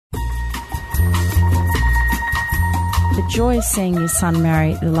The joy of seeing your son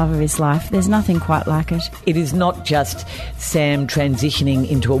marry the love of his life, there's nothing quite like it. It is not just Sam transitioning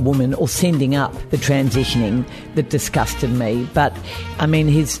into a woman or sending up the transitioning that disgusted me, but, I mean,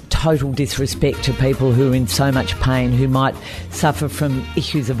 his total disrespect to people who are in so much pain, who might suffer from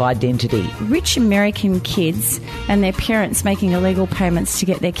issues of identity. Rich American kids and their parents making illegal payments to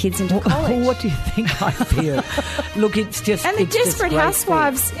get their kids into college. What do you think I feel? Look, it's just... And the Desperate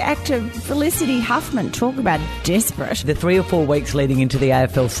Housewives actor Felicity Huffman, talk about desperate. The 3 or 4 weeks leading into the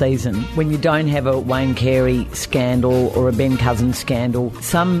AFL season, when you don't have a Wayne Carey scandal or a Ben Cousins scandal,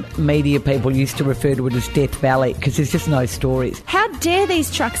 some media people used to refer to it as Death Valley because there's just no stories. How dare these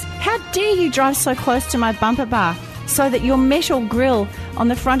trucks? How dare you drive so close to my bumper bar so that your metal grille on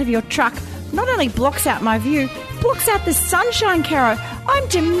the front of your truck not only blocks out my view, blocks out the sunshine, Caro. I'm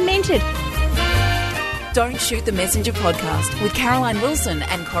demented. Don't Shoot the Messenger podcast with Caroline Wilson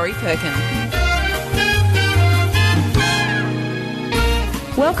and Corey Perkin.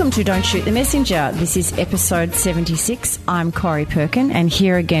 Welcome to Don't Shoot the Messenger. This is episode 76. I'm Corey Perkin, and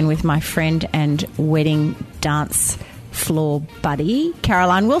here again with my friend and wedding dance floor buddy,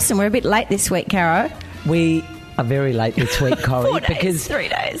 Caroline Wilson. We're a bit late this week, Caro. We are very late this week, Corey. 4 days, because 3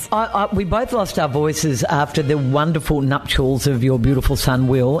 days. We both lost our voices after the wonderful nuptials of your beautiful son,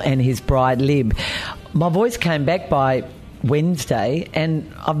 Will, and his bride, Lib. My voice came back by Wednesday,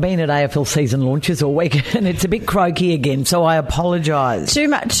 and I've been at AFL season launches all week, and it's a bit croaky again, so I apologise. Too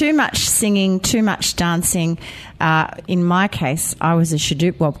much singing, too much dancing. In my case, I was a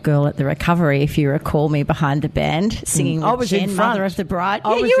Shadoop Wop girl at the recovery, if you recall me behind the band, singing with Jen, mother of the bride.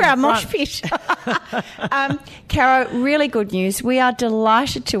 Yeah, you were our mosh pit. Caro, really good news. We are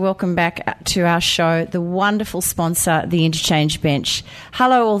delighted to welcome back to our show the wonderful sponsor, the Interchange Bench.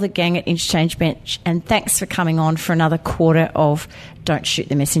 Hello, all the gang at Interchange Bench, and thanks for coming on for another quarter of Don't Shoot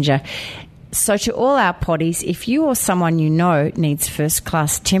the Messenger. So to all our potties, if you or someone you know needs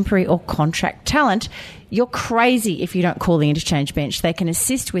first-class temporary or contract talent, you're crazy if you don't call the Interchange Bench. They can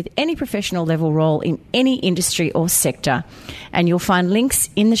assist with any professional level role in any industry or sector. And you'll find links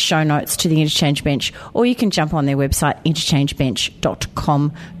in the show notes to the Interchange Bench, or you can jump on their website,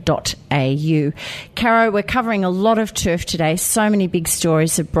 interchangebench.com.au. Caro, we're covering a lot of turf today. So many big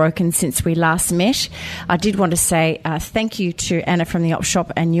stories have broken since we last met. I did want to say thank you to Anna from the Op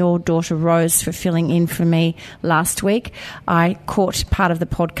Shop and your daughter Rose for filling in for me last week. I caught part of the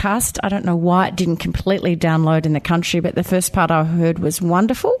podcast. I don't know why it didn't completely download in the country, but the first part I heard was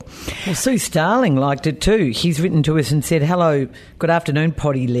wonderful. Well, Sue Starling liked it too. He's written to us and said, hello, good afternoon,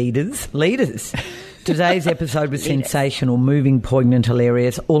 potty leaders. Today's episode was sensational, moving, poignant,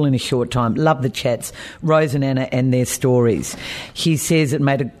 hilarious, all in a short time. Love the chats, Rose and Anna and their stories. He says it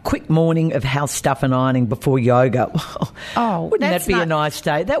made a quick morning of house stuff and ironing before yoga. Wouldn't that be a nice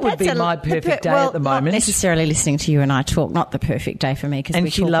day? That would be my perfect day at the moment. Not necessarily listening to you and I talk, not the perfect day for me because we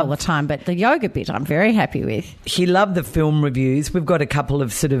talk all the time, but the yoga bit I'm very happy with. She loved the film reviews. We've got a couple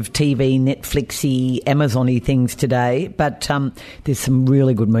of sort of TV, Netflixy, Amazon-y things today, but there's some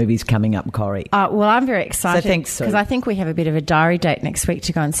really good movies coming up, Corey. Well, I'm very excited because I think we have a bit of a diary date next week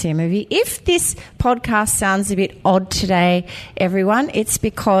to go and see a movie. If this podcast sounds a bit odd today, everyone, it's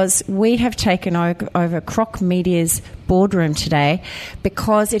because we have taken over Croc Media's boardroom today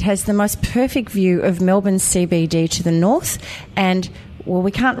because it has the most perfect view of Melbourne CBD to the north, and well,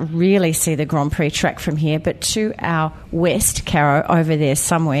 we can't really see the Grand Prix track from here, but to our west, Caro, over there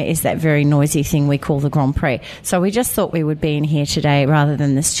somewhere, is that very noisy thing we call the Grand Prix. So we just thought we would be in here today rather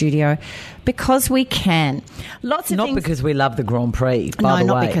than the studio because we can. Not because we love the Grand Prix, by the way.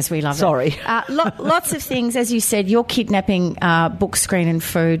 No, not because we love it. Sorry. Lots of things. As you said, you're kidnapping Book, Screen and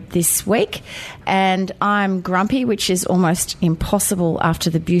Food this week, and I'm grumpy, which is almost impossible after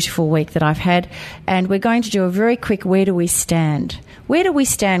the beautiful week that I've had. And we're going to do a very quick Where Do We Stand? Where do we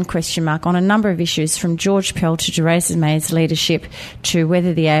stand, on a number of issues, from George Pell to Theresa May's leadership to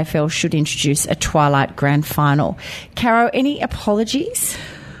whether the AFL should introduce a twilight grand final. Caro, any apologies?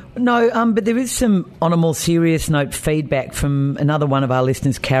 No, but there is some, on a more serious note, feedback from another one of our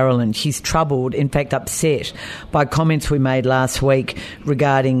listeners, Carolyn. She's troubled, in fact upset, by comments we made last week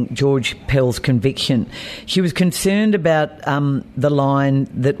regarding George Pell's conviction. She was concerned about the line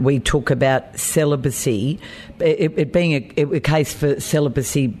that we took about celibacy, it being a case for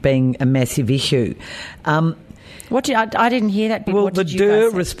celibacy being a massive issue. I didn't hear that bit. Well, what the did you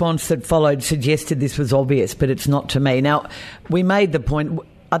guys say? response that followed suggested this was obvious, but it's not to me. Now, we made the point...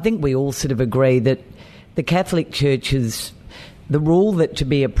 I think we all sort of agree that the Catholic Church's, the rule that to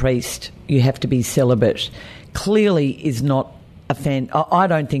be a priest you have to be celibate clearly is not I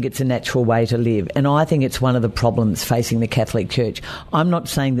don't think it's a natural way to live, and I think it's one of the problems facing the Catholic Church. I'm not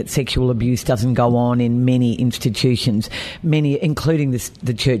saying that sexual abuse doesn't go on in many institutions, including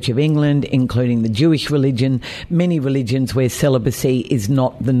the Church of England, including the Jewish religion, many religions where celibacy is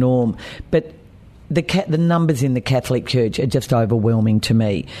not the norm. But the numbers in the Catholic Church are just overwhelming to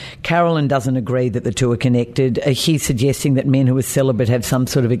me. Carolyn doesn't agree that the two are connected. She's suggesting that men who are celibate have some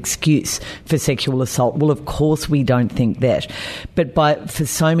sort of excuse for sexual assault. Well, of course we don't think that. But for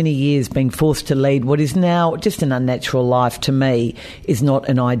so many years being forced to lead what is now just an unnatural life, to me, is not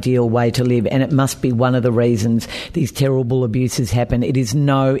an ideal way to live. And it must be one of the reasons these terrible abuses happen. It is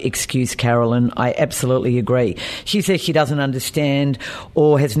no excuse, Carolyn. I absolutely agree. She says she doesn't understand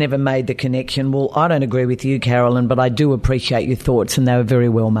or has never made the connection. Well, I don't agree with you, Carolyn, but I do appreciate your thoughts, and they were very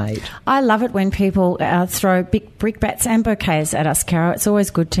well made. I love it when people throw big brickbats and bouquets at us, Caro. It's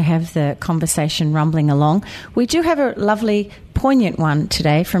always good to have the conversation rumbling along. We do have a lovely, poignant one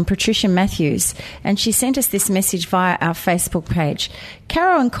today from Patricia Matthews, and she sent us this message via our Facebook page.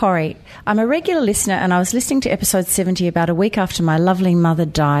 Caro and Corrie, I'm a regular listener, and I was listening to episode 70 about a week after my lovely mother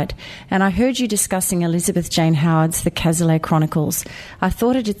died, and I heard you discussing Elizabeth Jane Howard's The Cazalet Chronicles. I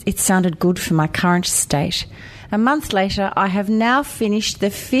thought it sounded good for my current state. A month later, I have now finished the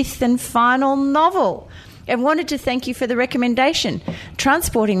 5th and final novel and wanted to thank you for the recommendation.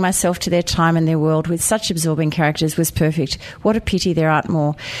 Transporting myself to their time and their world with such absorbing characters was perfect. What a pity there aren't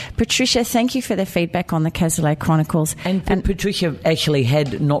more. Patricia, thank you for the feedback on the Cazalet Chronicles. And Patricia actually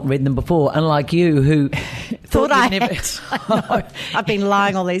had not read them before, unlike you, who thought I never... had. I've been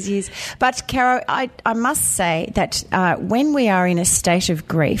lying all these years. But, Caro, I must say that when we are in a state of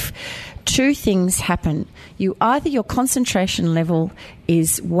grief, two things happen. Either your concentration level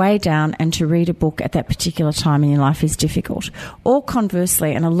is way down, and to read a book at that particular time in your life is difficult. Or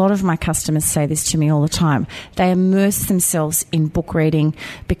conversely, and a lot of my customers say this to me all the time, they immerse themselves in book reading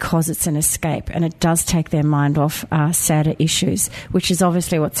because it's an escape, and it does take their mind off sadder issues, which is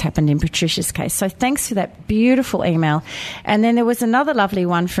obviously what's happened in Patricia's case. So thanks for that beautiful email. And then there was another lovely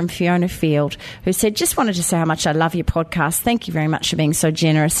one from Fiona Field, who said, just wanted to say how much I love your podcast. Thank you very much for being so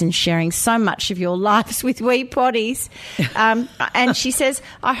generous and sharing so much of your lives with wee potties. And she says,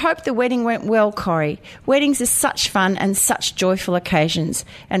 I hope the wedding went well, Corrie. Weddings are such fun and such joyful occasions,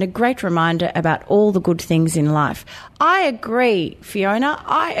 and a great reminder about all the good things in life. I agree, Fiona.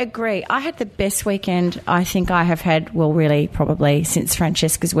 I agree. I had the best weekend I think I have had, well, really, probably since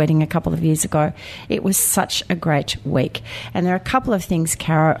Francesca's wedding a couple of years ago. It was such a great week. And there are a couple of things,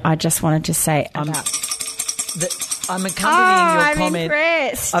 Caro, I just wanted to say about... I'm accompanying your comment.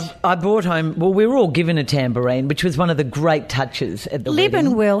 Impressed. I brought home, well, we were all given a tambourine, which was one of the great touches at the wedding. wedding.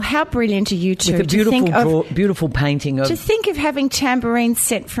 And Will, how brilliant are you two? With a beautiful painting of... To think of having tambourines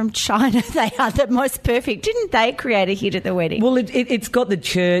sent from China, they are the most perfect. Didn't they create a hit at the wedding? Well, it's got the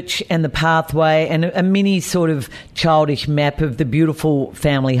church and the pathway and a mini sort of childish map of the beautiful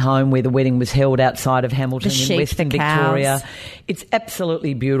family home where the wedding was held outside of Hamilton in Western Victoria. It's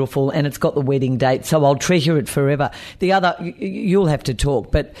absolutely beautiful, and it's got the wedding date, so I'll treasure it forever. The other, you'll have to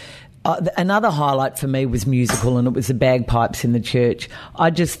talk, but another highlight for me was musical, and it was the bagpipes in the church. I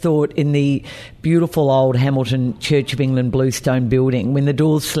just thought in the beautiful old Hamilton Church of England Bluestone building, when the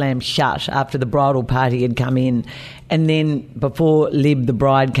doors slammed shut after the bridal party had come in, and then before Lib, the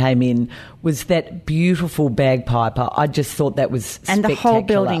bride, came in, was that beautiful bagpiper. I just thought that was spectacular. And the whole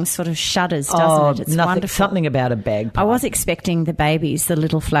building sort of shudders, doesn't it? It's wonderful. Something about a bagpipe. I was expecting the babies, the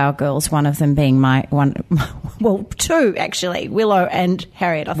little flower girls, one of them being well, two actually, Willow and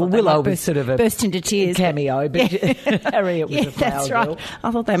Harriet. I thought Willow was sort of a burst into tears. Cameo, but Harriet was a flower girl. Right.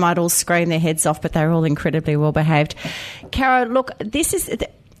 I thought they might all scream their heads off, but they were all incredibly well behaved. Caro, look, this is...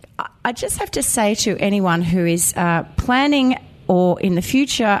 I just have to say to anyone who is planning or in the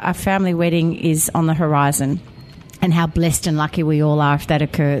future a family wedding is on the horizon, and how blessed and lucky we all are if that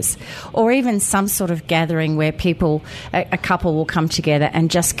occurs. Or even some sort of gathering where people, a couple will come together and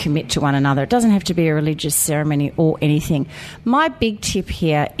just commit to one another. It doesn't have to be a religious ceremony or anything. My big tip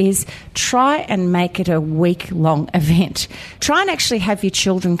here is try and make it a week-long event. Try and actually have your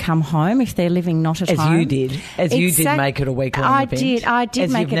children come home if they're living not at home. As you did make it a week-long event. I did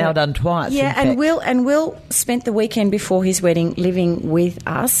as make you've it now done twice. Yeah, and Will spent the weekend before his wedding living with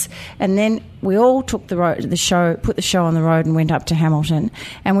us, and then we all took put the show on the road and went up to Hamilton,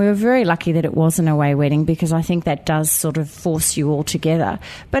 and we were very lucky that it was an away wedding, because I think that does sort of force you all together.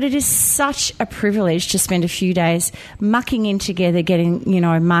 But it is such a privilege to spend a few days mucking in together, getting,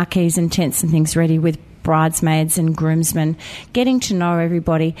 marquees and tents and things ready with bridesmaids and groomsmen, getting to know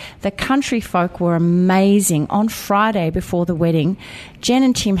everybody. The country folk were amazing. On Friday before the wedding, Jen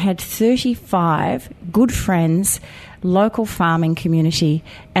and Tim had 35 good friends local farming community,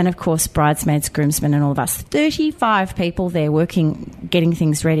 and, of course, bridesmaids, groomsmen and all of us. 35 people there working, getting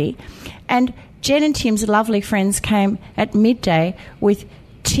things ready. And Jen and Tim's lovely friends came at midday with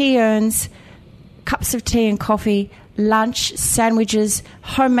tea urns, cups of tea and coffee, lunch, sandwiches,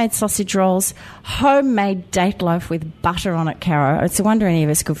 homemade sausage rolls, homemade date loaf with butter on it, Caro. It's a wonder any of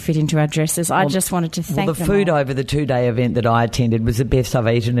us could fit into our dresses. I just wanted to thank them. The food over the 2-day event that I attended was the best I've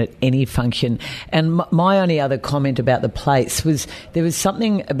eaten at any function. And my only other comment about the place was there was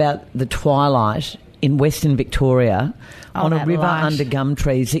something about the twilight in Western Victoria on a river under gum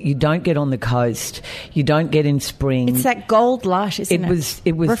trees that you don't get on the coast, you don't get in spring. It's that gold light, isn't it?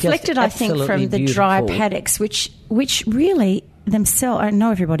 It was reflected, I think, from the dry paddocks, which really themselves. I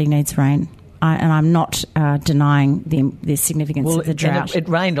know everybody needs rain. And I'm not denying the significance of the drought. It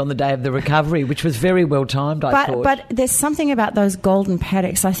rained on the day of the recovery, which was very well timed, I thought. But there's something about those golden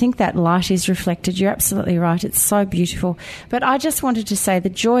paddocks. I think that light is reflected. You're absolutely right. It's so beautiful. But I just wanted to say the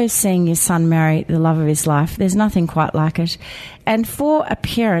joy of seeing your son marry the love of his life, there's nothing quite like it. And for a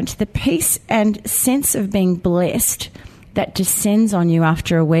parent, the peace and sense of being blessed that descends on you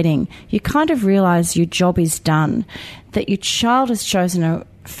after a wedding, you kind of realise your job is done, that your child has chosen a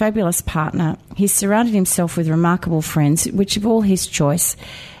fabulous partner. He's surrounded himself with remarkable friends, which of all his choice,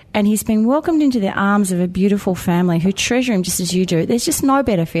 and he's been welcomed into the arms of a beautiful family who treasure him just as you do. There's just no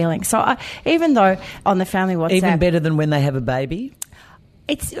better feeling. So even though on the family WhatsApp... Even better than when they have a baby?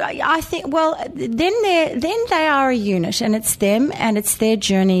 I think, well, then they are a unit, and it's them and it's their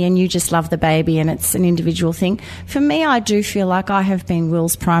journey, and you just love the baby and it's an individual thing. For me, I do feel like I have been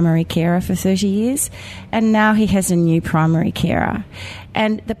Will's primary carer for 30 years, and now he has a new primary carer.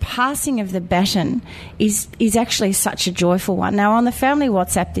 And the passing of the baton is actually such a joyful one. Now, on the family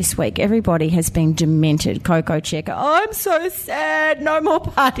WhatsApp this week, everybody has been demented. Coco Checker, I'm so sad, no more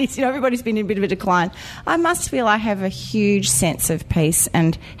parties. Everybody's been in a bit of a decline. I must feel I have a huge sense of peace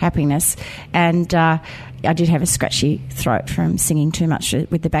and happiness. And I did have a scratchy throat from singing too much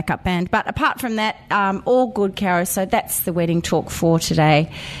with the backup band. But apart from that, all good, Caro. So that's the wedding talk for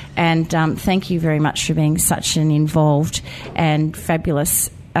today. And thank you very much for being such an involved and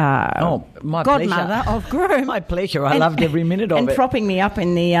fabulous my godmother pleasure. of groom. My pleasure. I loved every minute of it. And propping me up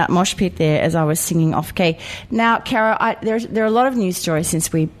in the mosh pit there as I was singing off key. Now, Caro, there are a lot of news stories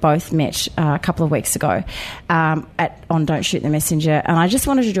since we both met a couple of weeks ago on Don't Shoot the Messenger, and I just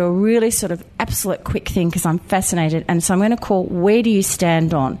wanted to do a really sort of absolute quick thing because I'm fascinated, and so I'm going to call Where Do You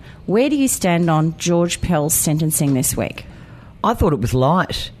Stand On? Where do you stand on George Pell's sentencing this week? I thought it was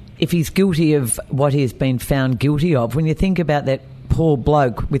light. If he's guilty of what he has been found guilty of, when you think about that poor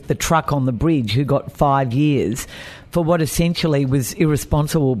bloke with the truck on the bridge who got 5 years for what essentially was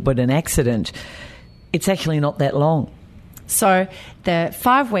irresponsible but an accident, it's actually not that long. So the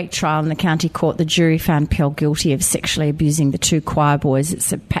 5-week trial in the county court, the jury found Pell guilty of sexually abusing the 2 choir boys at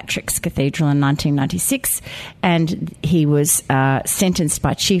St Patrick's Cathedral in 1996, and he was sentenced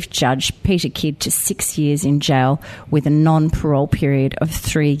by Chief Judge Peter Kidd to 6 years in jail with a non-parole period of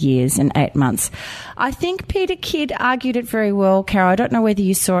 3 years and 8 months. I think Peter Kidd argued it very well, Caro. I don't know whether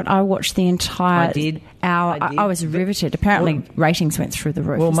you saw it. I watched the entire hour. I was riveted. Apparently ratings went through the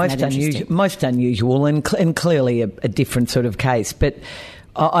roof. Well, most unusual and clearly a different sort of case. But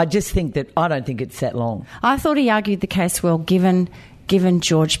I just think that I don't think it's that long. I thought he argued the case well, given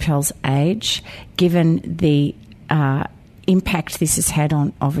George Pell's age, given the impact this has had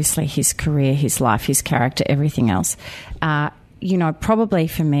on obviously his career, his life, his character, everything else. Probably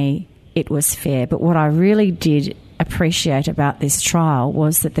for me it was fair. But what I really did appreciate about this trial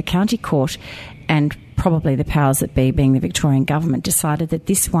was that the county court and probably the powers that be, being the Victorian government, decided that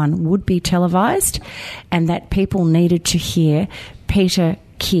this one would be televised and that people needed to hear Peter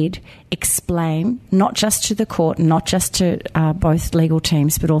Kidd explain, not just to the court, not just to both legal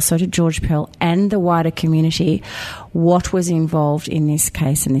teams, but also to George Pell and the wider community, what was involved in this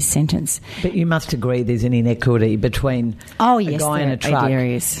case and this sentence. But you must agree there's an inequity between a guy in a truck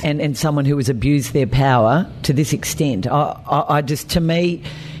and someone who has abused their power to this extent. I just, to me,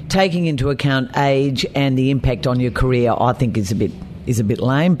 taking into account age and the impact on your career, I think is a bit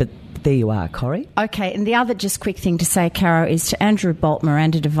lame, but there you are, Corrie. Okay, and the other just quick thing to say, Caro, is to Andrew Bolt,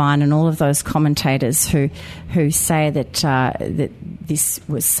 Miranda Devine and all of those commentators who say that this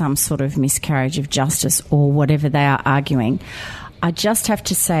was some sort of miscarriage of justice or whatever they are arguing. I just have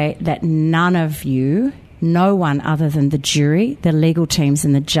to say that no one other than the jury, the legal teams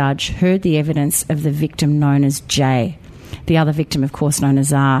and the judge heard the evidence of the victim known as Jay. The other victim, of course, known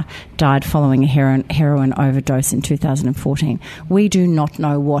as R, died following a heroin overdose in 2014. We do not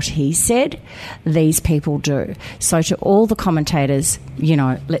know what he said. These people do. So to all the commentators,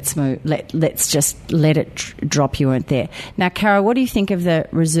 let's just let it drop. You weren't there. Now, Cara, what do you think of the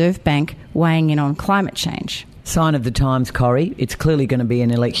Reserve Bank weighing in on climate change? Sign of the times, Corrie. It's clearly going to be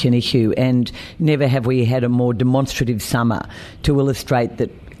an election issue, and never have we had a more demonstrative summer to illustrate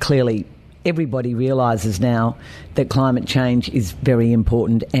that clearly everybody realises now that climate change is very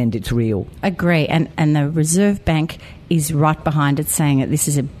important and it's real. Agree. And the Reserve Bank is right behind it, saying that this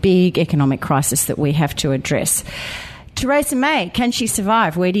is a big economic crisis that we have to address. Theresa May, can she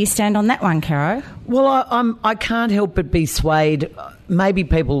survive? Where do you stand on that one, Caro? Well, I can't help but be swayed. Maybe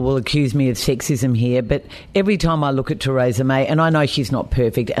people will accuse me of sexism here, but every time I look at Theresa May, and I know she's not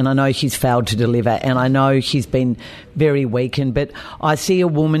perfect, and I know she's failed to deliver, and I know she's been very weakened, but I see a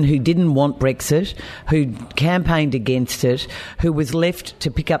woman who didn't want Brexit, who campaigned against it, who was left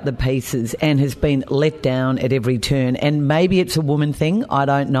to pick up the pieces and has been let down at every turn. And maybe it's a woman thing, I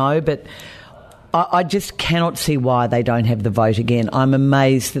don't know, but I just cannot see why they don't have the vote again. I'm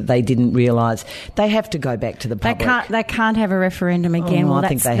amazed that they didn't realise they have to go back to the public. They can't have a referendum again. I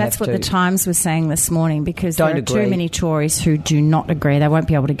think that's what the Times was saying this morning, because there are too many Tories who do not agree. They won't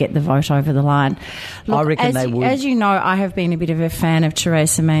be able to get the vote over the line. Look, I reckon they would. As you know, I have been a bit of a fan of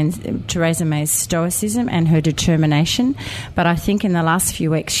Theresa May's stoicism and her determination, but I think in the last few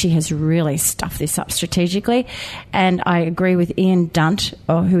weeks she has really stuffed this up strategically. And I agree with Ian Dunt,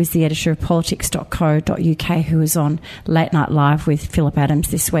 who is the editor of politics.co.uk, who was on Late Night Live with Philip Adams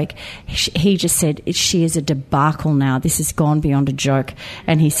this week. He just said she is a debacle now. This has gone beyond a joke.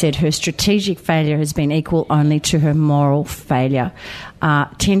 And he said her strategic failure has been equal only to her moral failure.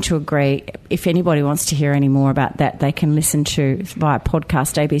 Tend to agree. If anybody wants to hear any more about that, they can listen to via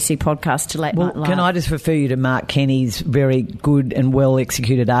podcast, ABC podcast, to Late Night Live. Can I just refer you to Mark Kenny's very good and well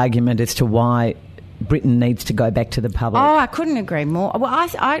executed argument as to why Britain needs to go back to the public? Oh, I couldn't agree more. Well,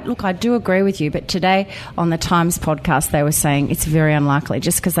 I do agree with you, but today on the Times podcast they were saying it's very unlikely,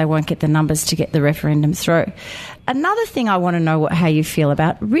 just because they won't get the numbers to get the referendum through. Another thing I want to know how you feel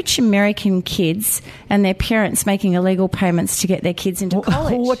about rich American kids and their parents making illegal payments to get their kids into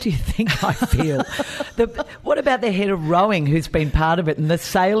college. What do you think I feel? What about the head of rowing who's been part of it, and the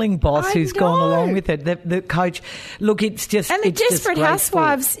sailing boss who's gone along with it, the coach? Look, it's just... And the Desperate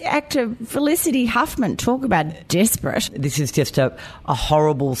Housewives actor Felicity Huffman, talk about desperate. This is just a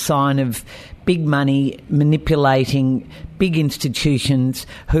horrible sign of big money manipulating big institutions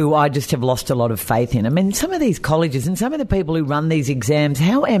who I just have lost a lot of faith in. I mean, some of these colleges and some of the people who run these exams,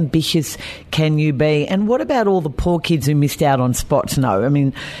 how ambitious can you be? And what about all the poor kids who missed out on spots? No, I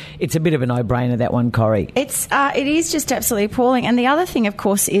mean, it's a bit of a no-brainer, that one, Corrie. It is just absolutely appalling. And the other thing, of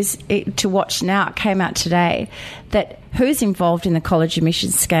course, is to watch now. It came out today that who's involved in the college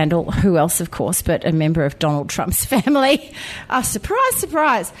admissions scandal? Who else, of course, but a member of Donald Trump's family? Surprise,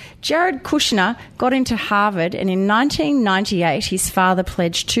 surprise. Jared Kushner got into Harvard, and in 1998, his father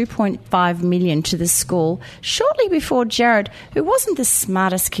pledged $2.5 million to the school. Shortly before Jared, who wasn't the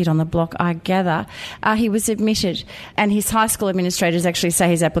smartest kid on the block, I gather, he was admitted. And his high school administrators actually say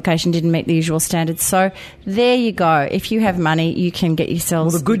his application didn't meet the usual standards. So there you go. If you have money, you can get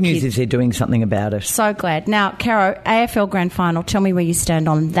yourselves... Well, the good news is they're doing something about it. So glad. Now, Caro, AFL Grand Final, tell me where you stand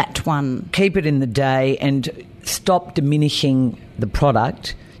on that one. Keep it in the day and stop diminishing the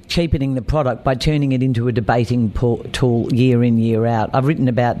product, cheapening the product by turning it into a debating tool year in, year out. I've written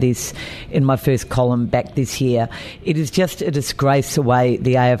about this in my first column back this year. It is just a disgrace the way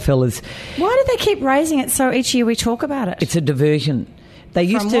the AFL is... Why do they keep raising it so each year we talk about it? It's a diversion. They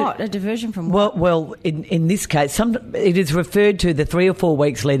used from what? A diversion from what? Well, in this case, it is referred to the 3 or 4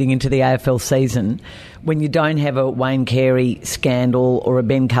 weeks leading into the AFL season when you don't have a Wayne Carey scandal or a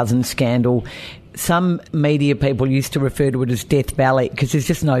Ben Cousins scandal. Some media people used to refer to it as Death Valley because there's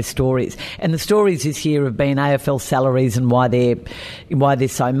just no stories. And the stories this year have been AFL salaries and why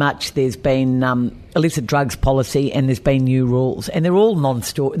there's so much. There's been illicit drugs policy and there's been new rules. And they're all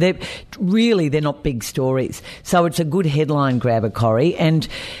non-story. They're not big stories. So it's a good headline grabber, Corrie. And,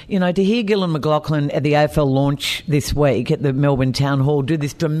 to hear Gillan McLachlan at the AFL launch this week at the Melbourne Town Hall do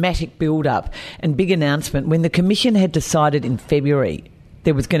this dramatic build-up and big announcement when the Commission had decided in February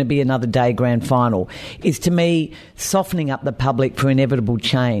there was going to be another day grand final, is to me softening up the public for inevitable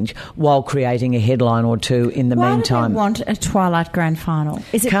change while creating a headline or two in the meantime. Why do they want a twilight grand final?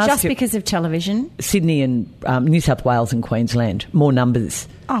 Is it just because of television? Sydney and New South Wales and Queensland, more numbers.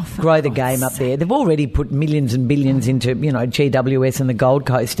 Grow the game up there. They've already put millions and billions into, GWS and the Gold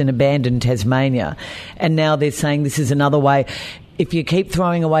Coast and abandoned Tasmania. And now they're saying this is another way. If you keep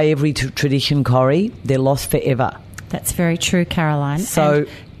throwing away every tradition, Corrie, they're lost forever. That's very true, Caroline. So... And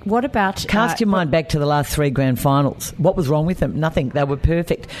what about... Cast your mind back to the last 3 grand finals. What was wrong with them? Nothing. They were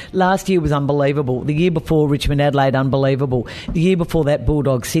perfect. Last year was unbelievable. The year before, Richmond Adelaide, unbelievable. The year before that,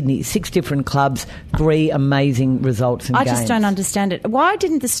 Bulldog Sydney. 6 different clubs, 3 amazing results and games. I just don't understand it. Why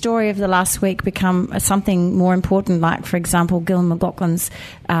didn't the story of the last week become something more important, like, for example, Gillon McLachlan's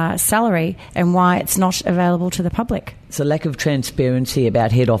salary, and why it's not available to the public? It's a lack of transparency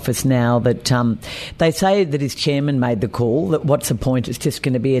about head office now that they say that his chairman made the call, that what's the point, it's just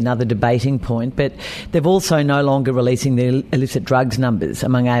going to be another debating point, but they've also no longer releasing the illicit drugs numbers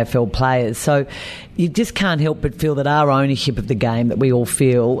among AFL players. So you just can't help but feel that our ownership of the game that we all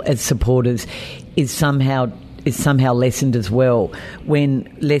feel as supporters is somehow lessened as well.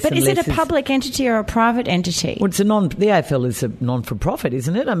 When less but and is less it a public entity or a private entity? Well, the AFL is a non-for-profit,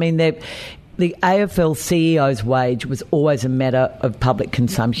 isn't it? I mean, the AFL CEO's wage was always a matter of public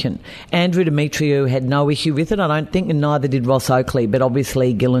consumption. Andrew Demetriou had no issue with it, I don't think, and neither did Ross Oakley, but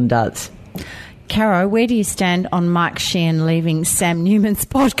obviously Gillon does. Caro, where do you stand on Mike Sheehan leaving Sam Newman's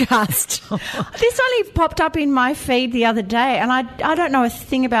podcast? This only popped up in my feed the other day, and I don't know a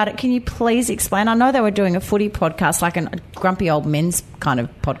thing about it. Can you please explain? I know they were doing a footy podcast, like a grumpy old men's kind of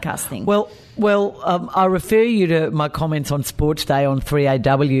podcast thing. Well, I refer you to my comments on Sports Day on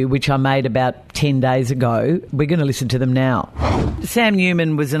 3AW, which I made about 10 days ago. We're going to listen to them now. Sam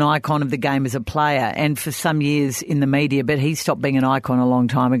Newman was an icon of the game as a player and for some years in the media, but he stopped being an icon a long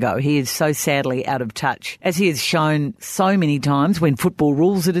time ago. He is so sadly out of touch, as he has shown so many times when football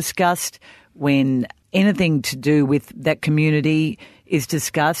rules are discussed, when anything to do with that community is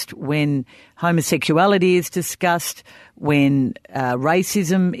discussed, when homosexuality is discussed, when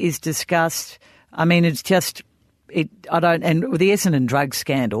racism is discussed. I mean, it's just, and the Essendon drug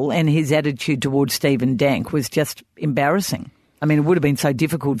scandal and his attitude towards Stephen Dank was just embarrassing. I mean, it would have been so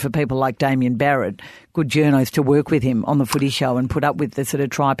difficult for people like Damien Barrett, good journos, to work with him on the footy show and put up with the sort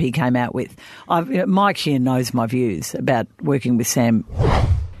of tripe he came out with. Mike Sheehan knows my views about working with Sam.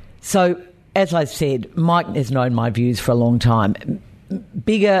 So, as I said, Mike has known my views for a long time.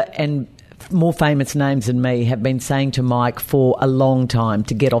 Bigger and more famous names than me have been saying to Mike for a long time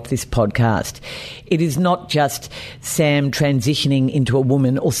to get off this podcast. It is not just Sam transitioning into a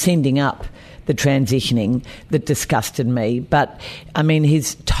woman or sending up the transitioning that disgusted me, but I mean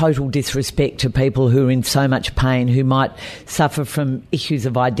his total disrespect to people who are in so much pain, who might suffer from issues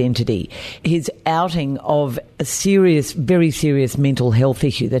of identity. His outing of a serious, very serious mental health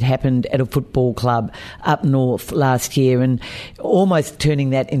issue that happened at a football club up north last year, and almost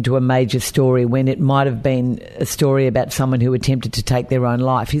turning that into a major story when it might have been a story about someone who attempted to take their own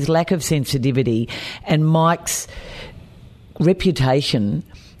life. His lack of sensitivity and Mike's reputation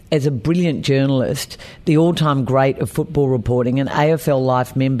as a brilliant journalist, the all-time great of football reporting, an AFL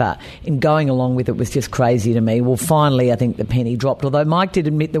Life member, and going along with it was just crazy to me. Well, finally, I think the penny dropped, although Mike did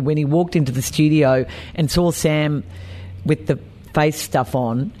admit that when he walked into the studio and saw Sam with the face stuff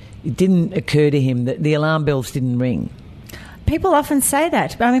on, it didn't occur to him that the alarm bells didn't ring. People often say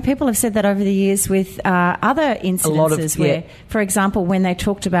that. I mean, people have said that over the years with other incidences where, for example, when they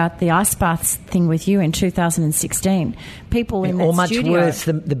talked about the ice baths thing with you in 2016, people in that or much studio... worse,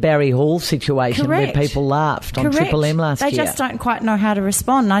 the Barry Hall situation. Correct. Where people laughed on Triple M last year. They just don't quite know how to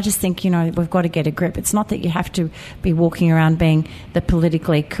respond. And I just think, we've got to get a grip. It's not that you have to be walking around being the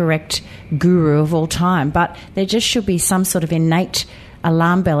politically correct guru of all time, but there just should be some sort of innate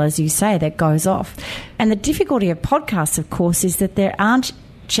alarm bell, as you say, that goes off. And the difficulty of podcasts, of course, is that there aren't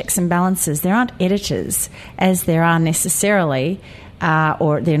checks and balances. There aren't editors as there are necessarily,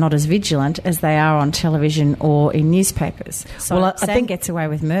 or they're not as vigilant as they are on television or in newspapers. So I think gets away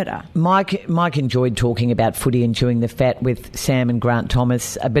with murder. Mike enjoyed talking about footy and chewing the fat with Sam and Grant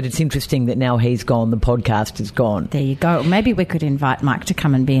Thomas, but it's interesting that now he's gone, the podcast is gone. There you go. Maybe we could invite Mike to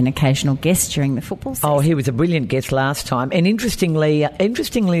come and be an occasional guest during the football season. Oh, he was a brilliant guest last time. And interestingly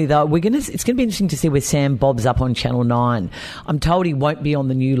though, it's going to be interesting to see where Sam bobs up on Channel 9. I'm told he won't be on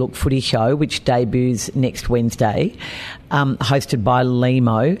the New Look Footy Show, which debuts next Wednesday, hosted by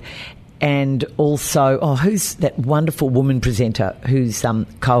Limo, and also, who's that wonderful woman presenter who's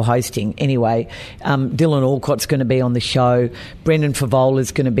co-hosting? Anyway, Dylan Alcott's going to be on the show. Brendan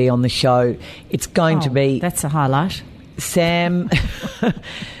Favola's going to be on the show. It's going to be... That's a highlight. Sam...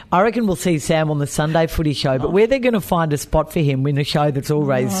 I reckon we'll see Sam on the Sunday Footy Show, but where they're going to find a spot for him in a show that's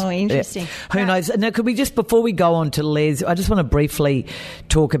always... Oh, interesting. Who knows? Now, could we just, before we go on to Les, I just want to briefly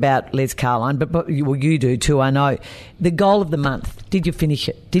talk about Les Carline, but you do too, I know. The goal of the month, did you finish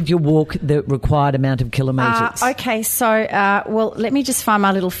it? Did you walk the required amount of kilometres? Okay, so, well, let me just find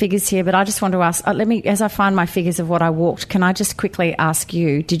my little figures here, but I just want to ask, as I find my figures of what I walked, can I just quickly ask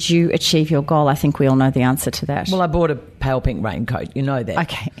you, did you achieve your goal? I think we all know the answer to that. Well, I bought a pale pink raincoat, you know that.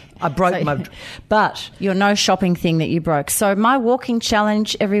 Okay. I broke but... Your no shopping thing that you broke. So my walking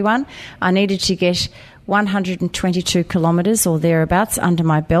challenge, everyone, I needed to get 122 kilometres or thereabouts under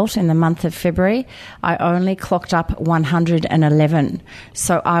my belt in the month of February. I only clocked up 111.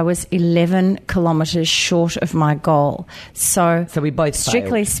 So I was 11 kilometres short of my goal. So we both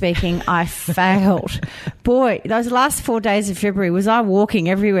strictly speaking, I failed. Boy, those last 4 days of February, was I walking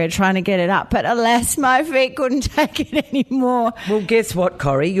everywhere trying to get it up. But alas, my feet couldn't take it anymore. Well, guess what,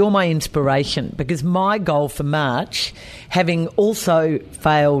 Corrie? You're my inspiration, because my goal for March, having also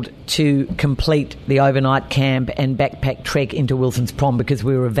failed to complete the overnight camp and backpack trek into Wilson's Prom because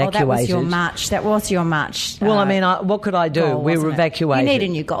we were evacuated. Oh, that was your March. Well, I mean, what could I do? Goal, we were evacuated. You need a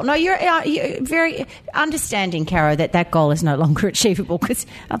new goal. No, you're very understanding, Caro, that goal is no longer achievable, because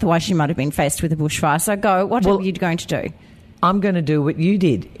otherwise you might have been faced with a bushfire. So what are you going to do? I'm going to do what you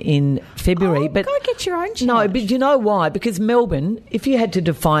did in February. But go get your own challenge. No, but you know why? Because Melbourne, if you had to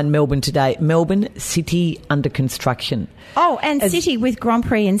define Melbourne today, Melbourne, city under construction. Oh, and city with Grand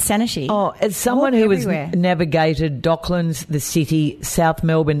Prix insanity. Oh, as someone who has navigated Docklands, the city, South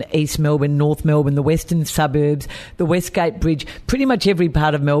Melbourne, East Melbourne, North Melbourne, the western suburbs, the Westgate Bridge, pretty much every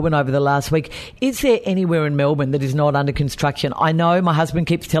part of Melbourne over the last week, is there anywhere in Melbourne that is not under construction? I know my husband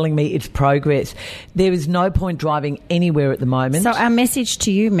keeps telling me it's progress. There is no point driving anywhere at the moment. So our message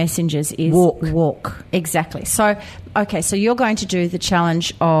to you, messengers, is walk. Exactly. So, okay, so you're going to do the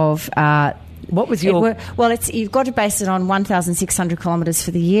challenge of... what was your... you've got to base it on 1,600 kilometres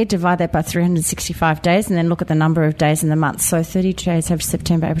for the year, divide that by 365 days, and then look at the number of days in the month. So 30 days have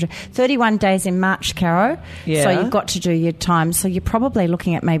September, April, 31 days in March, Caro. Yeah. So you've got to do your time. So you're probably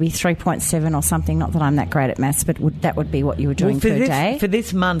looking at maybe 3.7 or something. Not that I'm that great at maths, but that would be what you were doing per day. For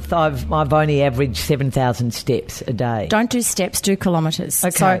this month, I've only averaged 7,000 steps a day. Don't do steps, do kilometres.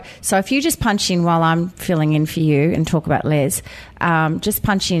 Okay. So if you just punch in while I'm filling in for you and talk about Les, just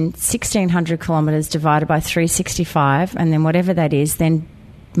punch in 1,600 kilometres divided by 365, and then whatever that is, then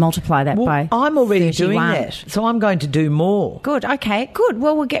multiply that by I'm already 31. doing that, so I'm going to do more. Good, okay, good.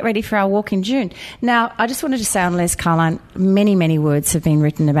 Well, we'll get ready for our walk in June. Now, I just wanted to say on Les Carline, many, many words have been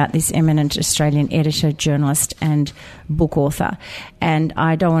written about this eminent Australian editor, journalist and book author, and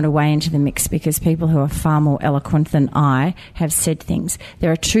I don't want to weigh into the mix because people who are far more eloquent than I have said things.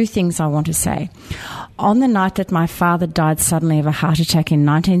 There are two things I want to say. On the night that my father died suddenly of a heart attack in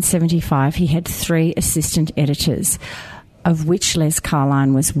 1975, he had 3 assistant editors, of which Les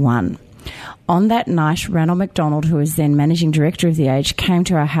Carline was one. On that night, Ranald MacDonald, who was then managing director of The Age, came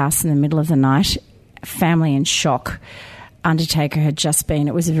to our house in the middle of the night, family in shock. Undertaker had just been.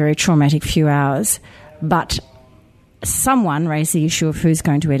 It was a very traumatic few hours. But someone raised the issue of who's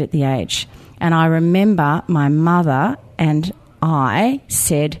going to edit The Age. And I remember my mother and I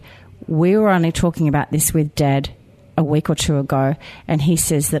said, we were only talking about this with Dad a week or two ago, and he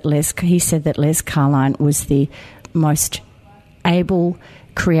said that Les Carline was the most able,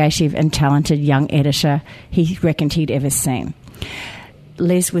 creative and talented young editor he reckoned he'd ever seen.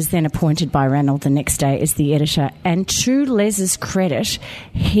 Les was then appointed by Ranald the next day as the editor, and to Les's credit,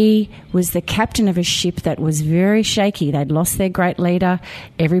 he was the captain of a ship that was very shaky. They'd lost their great leader.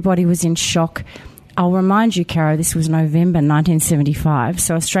 Everybody was in shock. I'll remind you, Caro, this was November 1975,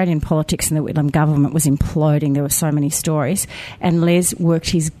 so Australian politics and the Whitlam government was imploding. There were so many stories, and Les worked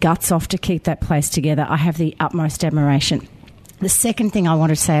his guts off to keep that place together. I have the utmost admiration. The second thing I want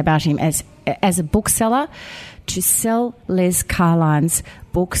to say about him as a bookseller, to sell Les Carline's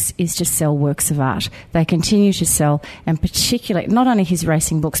books is to sell works of art. They continue to sell, and particularly, not only his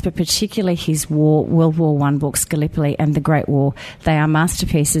racing books, but particularly his World War I books, Gallipoli and The Great War. They are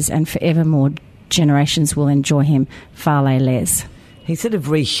masterpieces, and forevermore generations will enjoy him. Fale Les. He sort of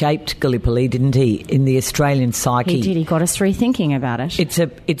reshaped Gallipoli, didn't he, in the Australian psyche? He did. He got us rethinking about it.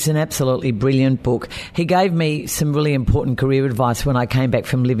 It's an absolutely brilliant book. He gave me some really important career advice when I came back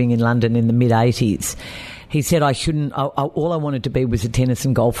from living in London in the mid-'80s. He said all I wanted to be was a tennis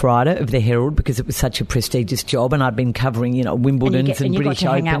and golf writer of the Herald because it was such a prestigious job, and I'd been covering, Wimbledon's and British Opens. And you got to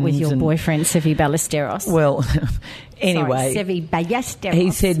hang out with your boyfriend, Seve Ballesteros. Well, Anyway, Sevi Ballesteros.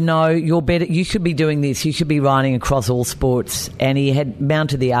 He said, no, you're better. You should be doing this. You should be writing across all sports. And he had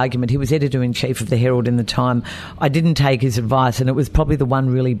mounted the argument. He was editor-in-chief of the Herald in the time. I didn't take his advice, and it was probably the one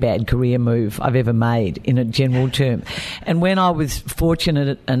really bad career move I've ever made in a general term. And when I was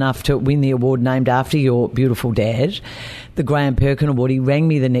fortunate enough to win the award named after your beautiful dad, the Graham Perkin Award, he rang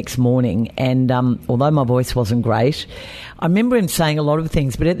me the next morning, and although my voice wasn't great, I remember him saying a lot of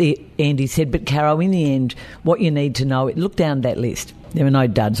things, but at the end he said, but Caro, in the end, what you need to know, look down that list. There were no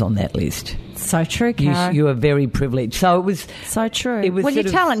duds on that list. So true, Caro. You were very privileged. So it was... So true. Well, your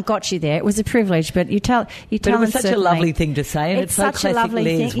talent got you there. It was a privilege, but your talent But it was such a lovely thing to say, and it's so such a lovely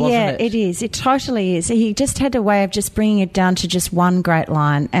Les, thing. wasn't Yeah, it? it is. It totally is. He just had a way of just bringing it down to just one great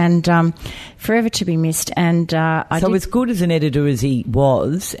line, and forever to be missed. And as good as an editor as he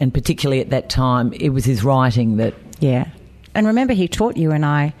was, and particularly at that time, it was his writing that... Yeah. And remember, he taught you and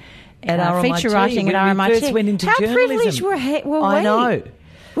I... At feature RMIT, writing at RMIT. We first went into How journalism. privileged were we? I know.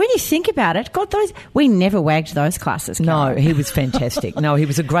 When you think about it, God, we never wagged those classes. Caro. No, he was fantastic. No, he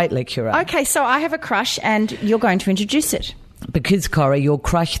was a great lecturer. Okay, so I have a crush, and you're going to introduce it. Because, Corrie, your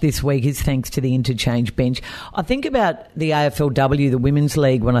crush this week is thanks to the Interchange Bench. I think about the AFLW, the Women's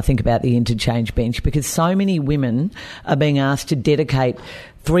League, when I think about the Interchange Bench, because so many women are being asked to dedicate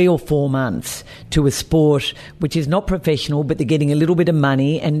 3 or 4 months to a sport which is not professional, but they're getting a little bit of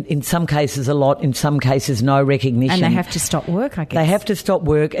money, and in some cases a lot, in some cases no recognition. And they have to stop work, I guess. They have to stop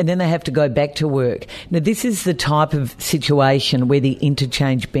work, and then they have to go back to work. Now, this is the type of situation where the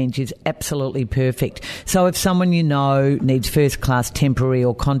Interchange Bench is absolutely perfect. So if someone you know needs first-class temporary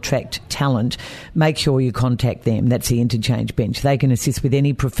or contract talent, make sure you contact them. That's the Interchange Bench. They can assist with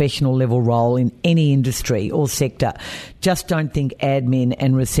any professional level role in any industry or sector. Just don't think admin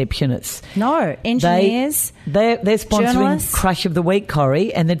and receptionists. No, engineers. They're sponsoring journalists. Crush of the Week,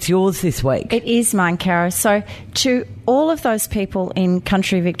 Corrie, and it's yours this week. It is mine, Caro. So to all of those people in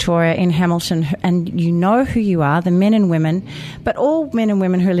country Victoria, in Hamilton, and you know who you are, the men and women, but all men and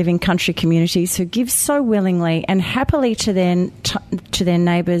women who live in country communities who give so willingly and happily to their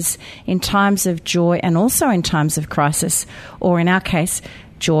neighbours in times of joy and also in times of crisis, or in our case,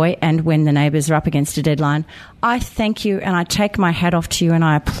 joy and when the neighbours are up against a deadline. I thank you, and I take my hat off to you, and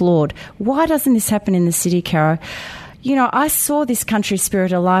I applaud. Why doesn't this happen in the city, Caro? You know, I saw this country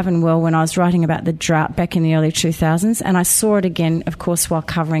spirit alive and well when I was writing about the drought back in the early 2000s, and I saw it again, of course, while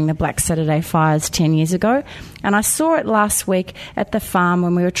covering the Black Saturday fires 10 years ago. And I saw it last week at the farm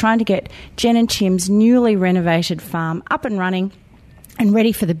when we were trying to get Jen and Tim's newly renovated farm up and running and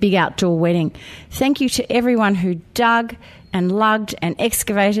ready for the big outdoor wedding. Thank you to everyone who dug and lugged and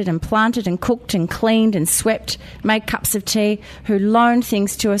excavated and planted and cooked and cleaned and swept, made cups of tea, who loaned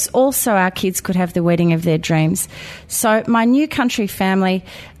things to us. Also, our kids could have the wedding of their dreams. So my new country family,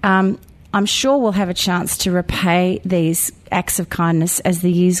 I'm sure we'll have a chance to repay these acts of kindness as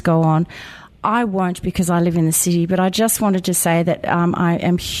the years go on. I won't, because I live in the city, but I just wanted to say that I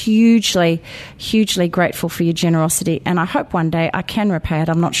am hugely, hugely grateful for your generosity, and I hope one day I can repay it.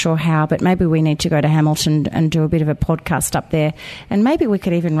 I'm not sure how, but maybe we need to go to Hamilton and do a bit of a podcast up there, and maybe we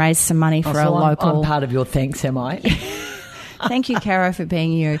could even raise some money for local... I'm part of your thanks, am I? Thank you, Caro, for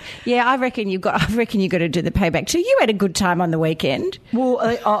being you. Yeah, I reckon you got to do the payback too. You had a good time on the weekend. Well,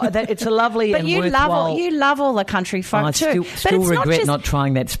 it's a lovely but and you worthwhile... you love all the country folk too. Still regret not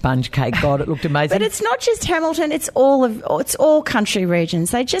trying that sponge cake. God, it looked amazing. But it's not just Hamilton. It's all country regions.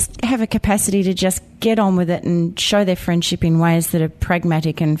 They just have a capacity to just get on with it and show their friendship in ways that are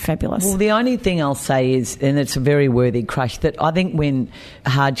pragmatic and fabulous. Well, the only thing I'll say is, and it's a very worthy crush, that I think when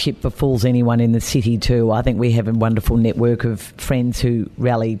hardship befalls anyone in the city too, I think we have a wonderful network of friends who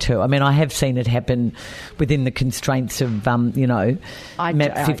rally too. I mean, I have seen it happen within the constraints of,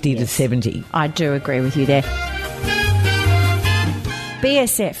 map 50 to 70. I do agree with you there.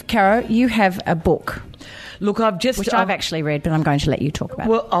 BSF, Caro, you have a book. Look, which I've actually read, but I'm going to let you talk about it.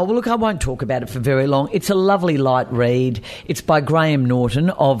 Well, look, I won't talk about it for very long. It's a lovely light read. It's by Graham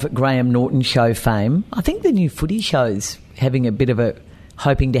Norton of Graham Norton Show fame. I think the new footy show's having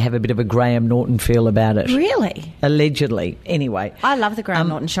hoping to have a bit of a Graham Norton feel about it. Really? Allegedly. Anyway. I love the Graham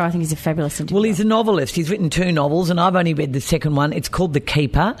Norton Show. I think he's a fabulous interviewer. Well, he's a novelist. He's written 2 novels, and I've only read the second one. It's called The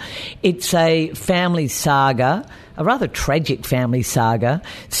Keeper. It's a family saga, a rather tragic family saga,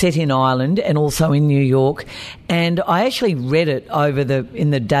 set in Ireland and also in New York. And I actually read it in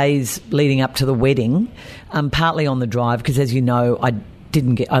the days leading up to the wedding, partly on the drive, because as you know, I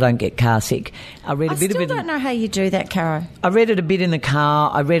don't get car sick. I read a bit of it. I still don't know how you do that, Caro. I read it a bit in the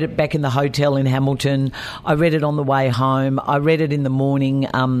car. I read it back in the hotel in Hamilton. I read it on the way home. I read it in the morning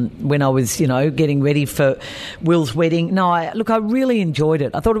when I was, getting ready for Will's wedding. No, I really enjoyed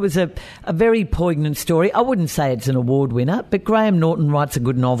it. I thought it was a very poignant story. I wouldn't say it's an award winner, but Graham Norton writes a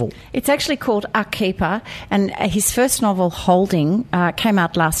good novel. It's actually called A Keeper, and his first novel, Holding, came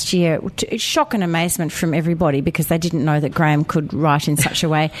out last year. Shock and amazement from everybody because they didn't know that Graham could write in such a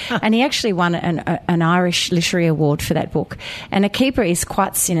way. And he actually won an Irish Literary Award for that book. And A Keeper is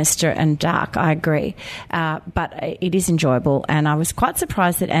quite sinister and dark, I agree. But it is enjoyable. And I was quite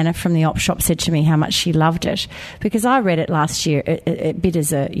surprised that Anna from the Op Shop said to me how much she loved it, because I read it last year a bit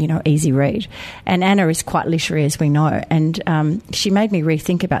as a, easy read. And Anna is quite literary, as we know. And she made me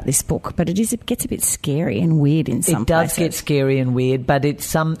rethink about this book. But it gets a bit scary and weird in some places. It does get scary and weird, but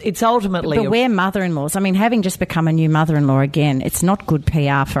it's ultimately... But we're mother-in-laws. I mean, having just become a new mother-in-law again, it's not good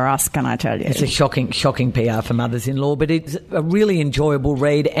PR for us, can I tell you? It's a shocking PR for mothers-in-law, but it's a really enjoyable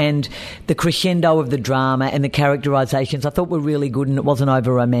read, and the crescendo of the drama and the characterisations I thought were really good, and it wasn't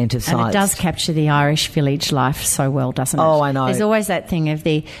over-romanticised. And it does capture the Irish village life so well, doesn't it? Oh, I know. There's always that thing of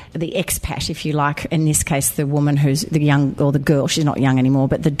the expat, if you like, in this case the woman who's the young, or the girl, she's not young anymore,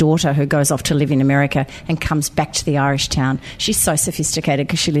 but the daughter who goes off to live in America and comes back to the Irish town. She's so sophisticated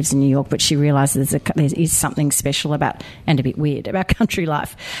because she lives in New York, but she realises there is something special about, and a bit weird, about country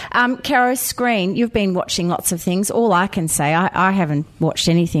life. Caro, Screen, you've been watching lots of things. All I can say, I haven't watched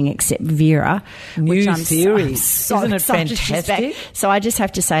anything except Vera. New series. Isn't it fantastic? So I just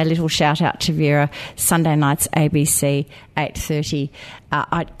have to say a little shout out to Vera. Sunday nights, ABC, 8:30.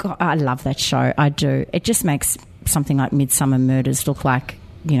 I love that show. I do. It just makes something like Midsummer Murders look like,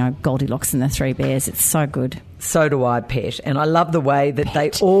 Goldilocks and the Three Bears. It's so good. So do I, Pet. And I love the way that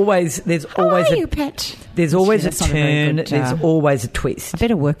Pet. There's always Pet? There's always a turn. There's always a twist. I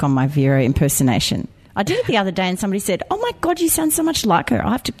better work on my Vera impersonation. I did it the other day and somebody said, "Oh my God, you sound so much like her."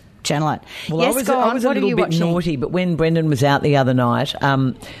 I have to channel it. Well, yes, I was a little bit naughty, but when Brendan was out the other night,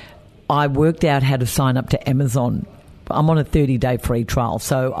 I worked out how to sign up to Amazon. I'm on a 30-day free trial,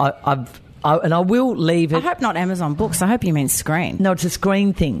 so I will leave it. I hope not Amazon Books. I hope you mean Screen. No, it's a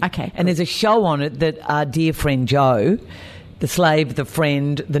Screen thing. Okay. And there's a show on it that our dear friend Joe, the slave, the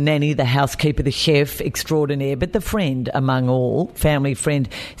friend, the nanny, the housekeeper, the chef extraordinaire, but the friend among all, family friend,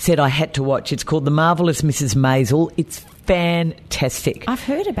 said I had to watch. It's called The Marvellous Mrs. Maisel. It's fantastic. I've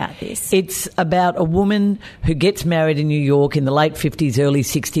heard about this. It's about a woman who gets married in New York in the late 50s, early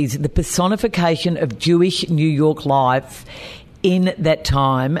 60s, the personification of Jewish New York life in that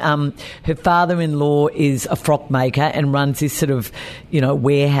time. Her father-in-law is a frock maker and runs this sort of,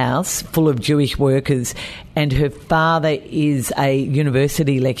 warehouse full of Jewish workers, and her father is a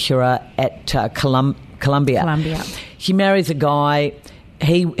university lecturer at Columbia. She marries a guy.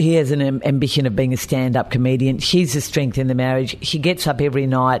 He has an ambition of being a stand-up comedian. She's the strength in the marriage. She gets up every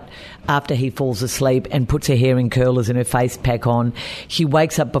night after he falls asleep and puts her hair in curlers and her face pack on. She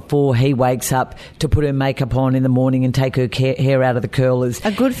wakes up before he wakes up to put her makeup on in the morning and take her hair out of the curlers.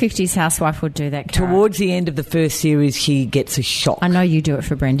 A good 50s housewife would do that, Cara. Towards the end of the first series, she gets a shock. I know you do it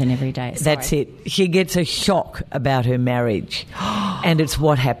for Brendan every day. Sorry. That's it. She gets a shock about her marriage, and it's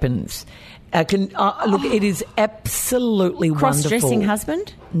what happens. Look, it is absolutely wonderful. Cross-dressing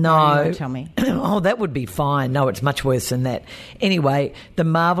husband? No. You won't tell me. Oh, that would be fine. No, it's much worse than that. Anyway, The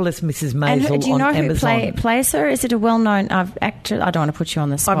Marvellous Mrs. Maisel on Amazon. Do you know who plays her? Is it a well-known actor? I don't want to put you on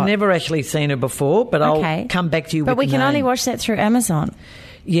the spot. I've never actually seen her before, but I'll come back to you with the name. But we can only watch that through Amazon.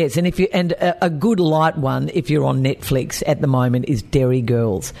 Yes, and a good light one, if you're on Netflix at the moment, is Derry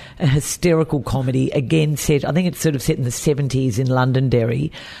Girls, a hysterical comedy, again set, I think it's sort of set in the 70s in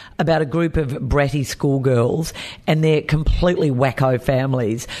Londonderry, about a group of bratty schoolgirls and their completely wacko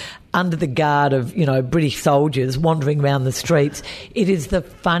families under the guard of, British soldiers wandering around the streets. It is the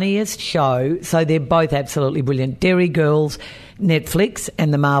funniest show, so they're both absolutely brilliant. Derry Girls, Netflix,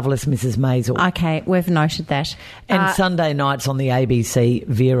 and The Marvellous Mrs. Maisel. Okay, we've noted that. And Sunday nights on the ABC,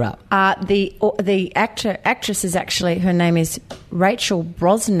 Vera. The actress is actually, her name is Rachel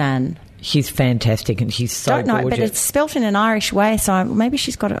Brosnan. She's fantastic and she's so gorgeous. But it's spelt in an Irish way, so maybe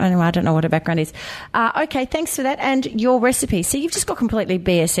she's got it. Anyway, I don't know what her background is. Okay, thanks for that. And your recipe. So you've just got completely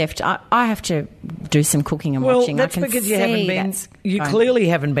BSF'd. I have to do some cooking and watching. Well, that's because you haven't been. You clearly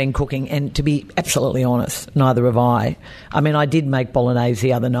haven't been cooking, and to be absolutely honest, neither have I. I mean, I did make bolognese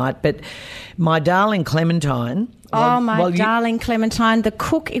the other night, but my darling Clementine. Darling Clementine, the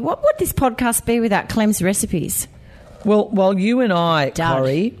cook. What would this podcast be without Clem's recipes? Well, while you and I,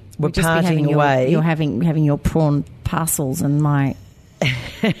 Corrie, were partying away. You're having your prawn parcels and my...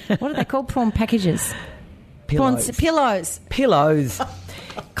 what are they called? Prawn packages? Pillows. Pillows.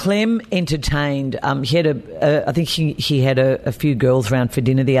 Clem entertained. He had I think he had a few girls round for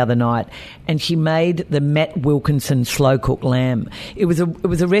dinner the other night, and she made the Matt Wilkinson slow cooked lamb. It was a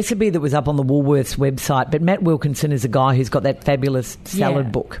recipe that was up on the Woolworths website. But Matt Wilkinson is a guy who's got that fabulous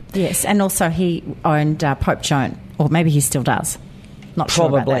salad book. Yes, and also he owned Pope Joan, or maybe he still does. Not sure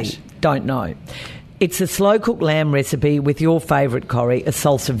about that. Don't know. It's a slow-cooked lamb recipe with your favourite, Corrie, a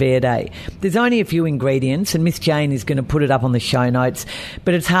salsa verde. There's only a few ingredients, and Miss Jane is going to put it up on the show notes,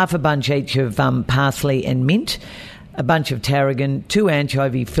 but it's half a bunch each of parsley and mint, a bunch of tarragon, 2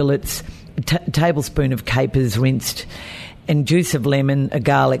 anchovy fillets, a tablespoon of capers rinsed, and juice of lemon, a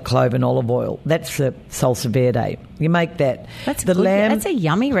garlic clove and olive oil. That's the salsa verde. You make that. That's good. That's a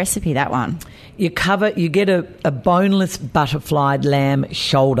yummy recipe, that one. You get a boneless butterflied lamb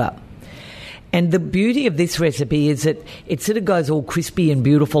shoulder. And the beauty of this recipe is that it sort of goes all crispy and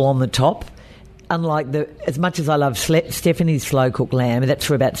beautiful on the top. Unlike as much as I love Stephanie's slow-cooked lamb, that's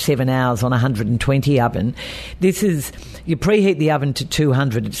for about 7 hours on a 120 oven. This is, you preheat the oven to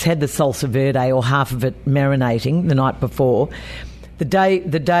 200. It's had the salsa verde or half of it marinating the night before. The day, you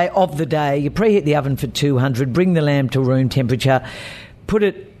preheat the oven for 200, bring the lamb to room temperature, put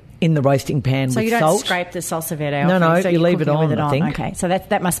it in the roasting pan with salt. So you don't scrape the salsa verde off? No, so you leave it on, I think. Okay, so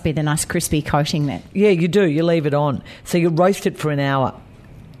that must be the nice crispy coating then. Yeah, you do. You leave it on. So you roast it for an hour,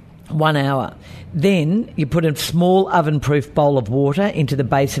 1 hour. Then you put a small oven-proof bowl of water into the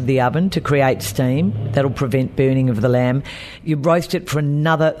base of the oven to create steam. That'll prevent burning of the lamb. You roast it for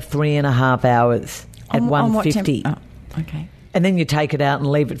another 3.5 hours at 150. Okay. And then you take it out and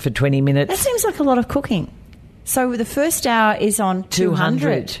leave it for 20 minutes. That seems like a lot of cooking. So the first hour is on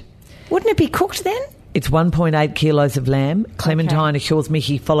 200. Wouldn't it be cooked then? It's 1.8 kilos of lamb. Clementine assures me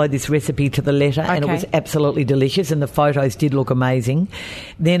he followed this recipe to the letter, and it was absolutely delicious, and the photos did look amazing.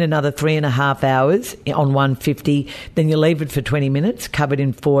 Then another 3.5 hours on 150. Then you leave it for 20 minutes, covered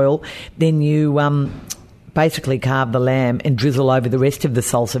in foil. Then you basically carve the lamb and drizzle over the rest of the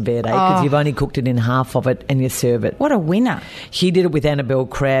salsa verde because you've only cooked it in half of it, and you serve it. What a winner. She did it with Annabelle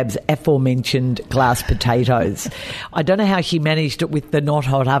Crabb's aforementioned glass potatoes. I don't know how she managed it with the not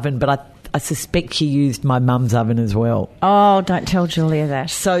hot oven, but I suspect she used my mum's oven as well. Oh, don't tell Julia that.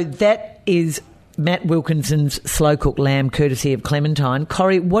 So that is Matt Wilkinson's slow-cooked lamb, courtesy of Clementine.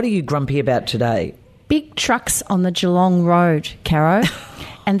 Corrie, what are you grumpy about today? Big trucks on the Geelong Road, Caro.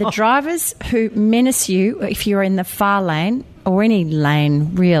 And the drivers who menace you if you're in the far lane, or any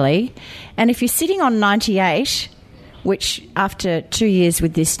lane really. And if you're sitting on 98, which after 2 years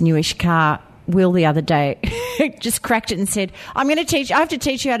with this newish car, Will the other day just cracked it and said, I have to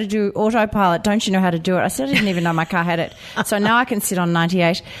teach you how to do autopilot. Don't you know how to do it? I said, I didn't even know my car had it. So now I can sit on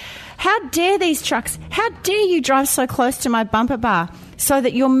 98. How dare these trucks? How dare you drive so close to my bumper bar so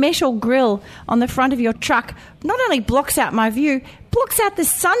that your metal grille on the front of your truck not only blocks out my view, blocks out the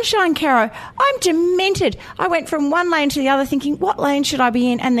sunshine, Caro. I'm demented. I went from one lane to the other thinking, what lane should I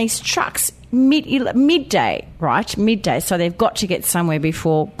be in? And these trucks, midday, so they've got to get somewhere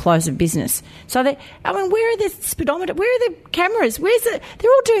before close of business. So where are the speedometer? Where are the cameras?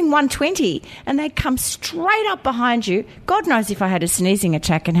 They're all doing 120 and they come straight up behind you. God knows if I had a sneezing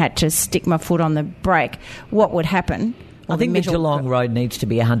attack and had to stick my foot on the brake, what would happen? I think the Geelong Road needs to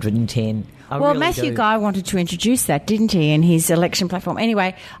be 110. Well, Matthew Guy wanted to introduce that, didn't he, in his election platform?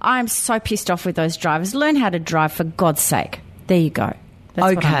 Anyway, I'm so pissed off with those drivers. Learn how to drive, for God's sake. There you go.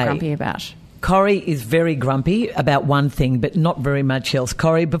 That's what I'm grumpy about. Corrie is very grumpy about one thing, but not very much else.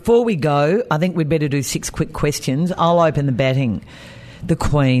 Corrie, before we go, I think we'd better do 6 quick questions. I'll open the batting. The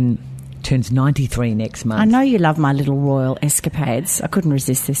Queen turns 93 next month. I know you love my little royal escapades. I couldn't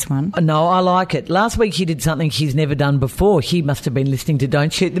resist this one. No, I like it. Last week she did something she's never done before. She must have been listening to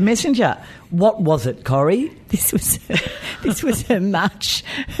Don't Shoot the Messenger. What was it, Corrie? This was a March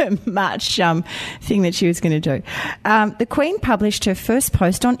thing that she was going to do. The Queen published her first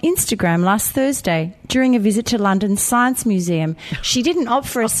post on Instagram last Thursday during a visit to London's Science Museum. She didn't opt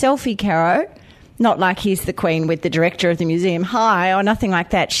for a selfie, Caro. Not like he's the Queen with the director of the museum, hi, or nothing like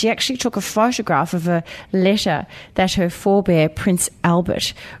that. She actually took a photograph of a letter that her forebear, Prince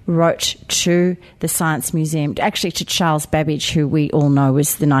Albert, wrote to the Science Museum, actually to Charles Babbage, who we all know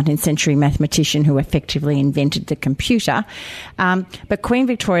was the 19th century mathematician who effectively invented the computer. But Queen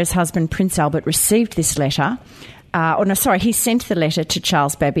Victoria's husband, Prince Albert, received this letter. He sent the letter to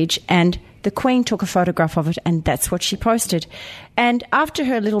Charles Babbage, and the Queen took a photograph of it, and that's what she posted. And after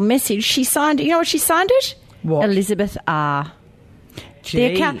her little message, she signed it. You know what she signed it? What? Elizabeth R.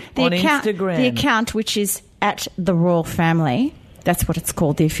 Instagram. The account, which is at the Royal Family, that's what it's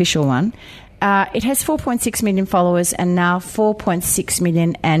called, the official one. It has 4.6 million followers and now 4.6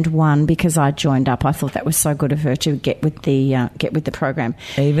 million and one because I joined up. I thought that was so good of her to get with the program.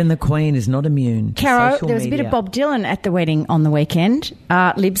 Even the Queen is not immune. Caro, there was a bit of Bob Dylan at the wedding on the weekend.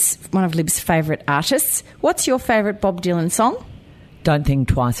 Lib's one of Lib's favourite artists. What's your favourite Bob Dylan song? Don't think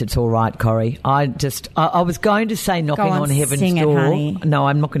twice, it's all right, Corrie. I was going to say Knocking on Heaven's Door. Honey. No,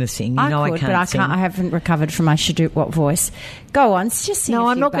 I'm not going to sing. I can't sing. I haven't recovered from my Shaduk What voice. Go on, just sing. No,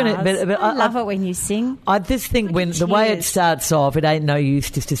 I'm not going to. But I love it when you sing. I just think the way it starts off, it ain't no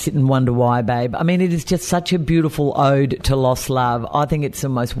use just to sit and wonder why, babe. I mean, it is just such a beautiful ode to lost love. I think it's the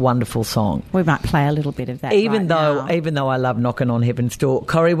most wonderful song. We might play a little bit of that. Even though I love Knocking on Heaven's Door,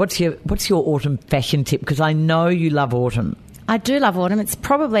 Corrie, what's your autumn fashion tip? Because I know you love autumn. I do love autumn. It's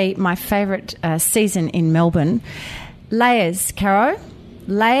probably my favourite season in Melbourne. Layers, Caro.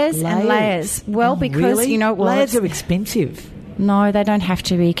 Layers and layers. Well, because, really? you know... Well, layers are expensive. No, they don't have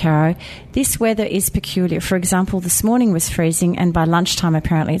to be, Caro. This weather is peculiar. For example, this morning was freezing and by lunchtime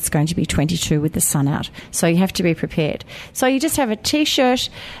apparently it's going to be 22 with the sun out. So you have to be prepared. So you just have a T-shirt,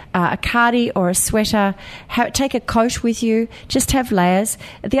 a cardi or a sweater. Take a coat with you. Just have layers.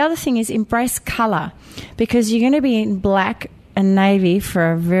 The other thing is embrace colour because you're going to be in black and navy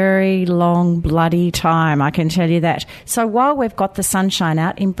for a very long bloody time, I can tell you that. So while we've got the sunshine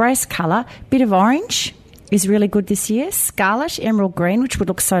out, embrace colour. Bit of orange is really good this year. Scarlet, emerald green, which would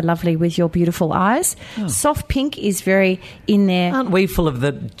look so lovely with your beautiful eyes. Oh. Soft pink is very in there. Aren't we full of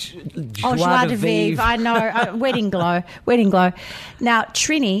the joie de vivre? I know. Wedding glow. Now,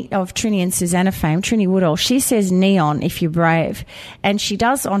 Trini, of Trini and Susanna fame, Trini Woodall, she says neon if you're brave. And she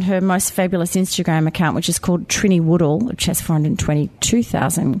does on her most fabulous Instagram account, which is called Trini Woodall, which has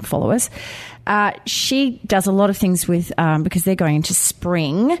 422,000 followers. She does a lot of things with, because they're going into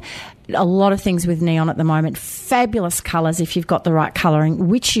spring, a lot of things with neon at the moment. Fabulous colours if you've got the right colouring,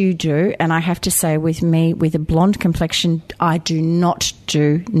 which you do. And I have to say with me, with a blonde complexion, I do not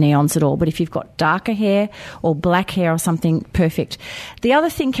do neons at all. But if you've got darker hair or black hair or something, perfect. The other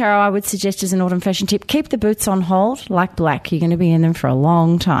thing, Caro, I would suggest as an autumn fashion tip, keep the boots on hold like black. You're going to be in them for a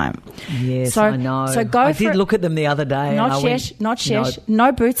long time. Yes, I know. So I did look at them the other day. Not yet.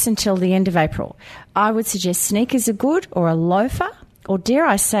 No boots until the end of April. I would suggest sneakers are good or a loafer. Or dare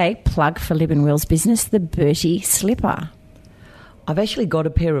I say, plug for Lib and Will's business, the Bertie slipper. I've actually got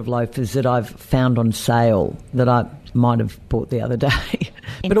a pair of loafers that I've found on sale that I might have bought the other day.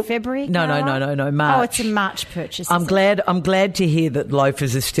 In February? No, March. Oh, it's a March purchase. I'm glad to hear that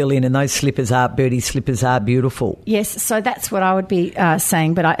loafers are still in and those Bertie slippers are beautiful. Yes, so that's what I would be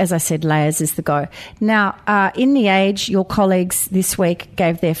saying, but as I said, layers is the go. Now, in The Age, your colleagues this week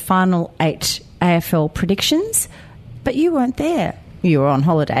gave their final 8 AFL predictions, but you weren't there. You were on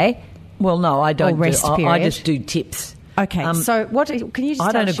holiday. Well, no, I don't. I just do tips. Okay, so what can you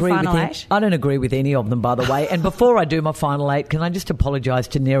just tell us your final 8? I don't agree with any of them, by the way. And before I do my final 8, can I just apologise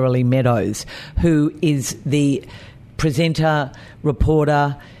to Neroli Meadows, who is the presenter,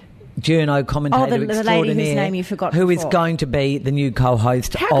 reporter, journo commentator the lady whose name you forgot who before. Is going to be the new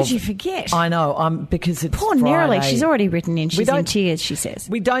co-host. How could you forget? I know, because it's poor Friday. Neroli. She's already written in. She's in tears. She says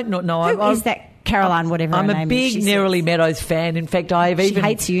we don't know. Who is that? Caroline, whatever her name is. I'm a big Neroli Meadows fan. In fact, she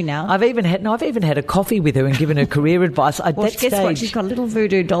hates you now. I've even had a coffee with her and given her career advice. Guess what? She's got a little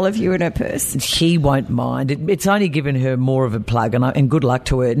voodoo doll of you in her purse. She won't mind. It's only given her more of a plug, and good luck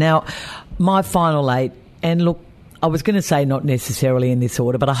to her. Now, my final 8, and look, I was going to say not necessarily in this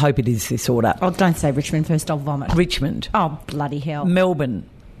order, but I hope it is this order. Oh, don't say Richmond first. I'll vomit. Richmond. Oh, bloody hell. Melbourne.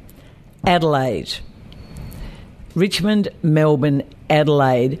 Adelaide. Richmond, Melbourne,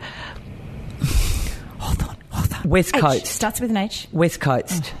 Adelaide. Hold on. West Coast. Starts with an H. West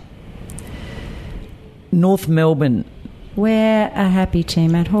Coast. North Melbourne. We're a happy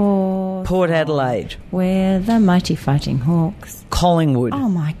team at Hawks. Port Adelaide. We're the mighty fighting Hawks. Collingwood. Oh,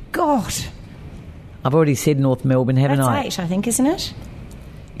 my God. I've already said North Melbourne, haven't I? That's 8, I think, isn't it?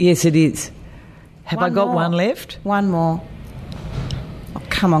 Yes, it is. Have I got one left? One more. Oh,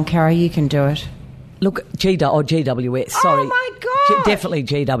 come on, Caro, you can do it. Look, GWS, sorry. Oh, my God. Definitely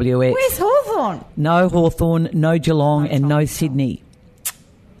GWS. Where's Hawthorn? No Hawthorn, no Geelong, and no Sydney.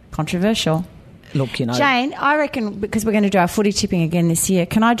 Controversial. Look, Jane, I reckon because we're going to do our footy tipping again this year,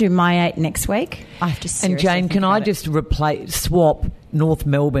 can I do my 8 next week? I have to seriously And Jane, can I just swap North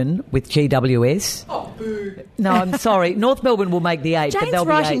Melbourne with GWS? Oh, boo. No, I'm sorry. North Melbourne will make the 8, Jane's but they'll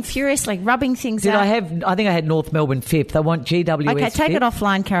writing be 8. furiously, rubbing things Did out. I think I had North Melbourne 5th. I want GWS Okay, take 5th. it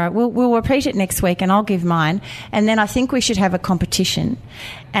offline, Cara. We'll repeat it next week and I'll give mine. And then I think we should have a competition.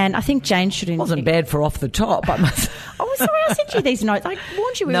 And I think Jane should... It wasn't bad for off the top, I must... Oh, sorry, I sent you these notes. I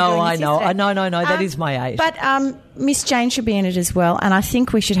warned you we were doing this yesterday. No, that is my 8. But Miss Jane should be in it as well, and I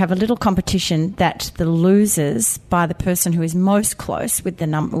think we should have a little competition that the losers, by the person who is most close with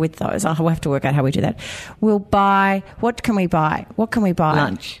with those, I'll have to work out how we do that, will buy, what can we buy?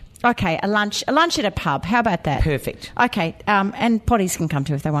 Lunch. Okay, a lunch at a pub. How about that? Perfect. Okay, and potties can come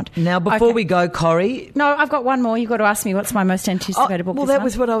too if they want. Now, before we go, Corrie... No, I've got one more. You've got to ask me what's my most anticipated book this month. That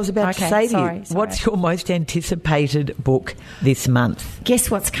was what I was about to say to you. Sorry. What's your most anticipated book this month? Guess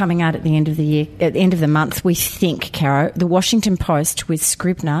what's coming out at the end of the year? At the end of the month, we think, Caro, the Washington Post with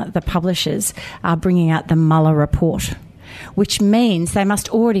Scribner, the publishers, are bringing out the Mueller report, which means they must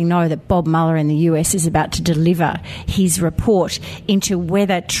already know that Bob Mueller in the US is about to deliver his report into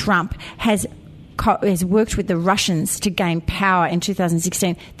whether Trump has worked with the Russians to gain power in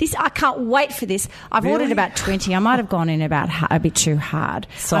 2016. I can't wait for this. I've ordered about 20. I might have gone in about a bit too hard.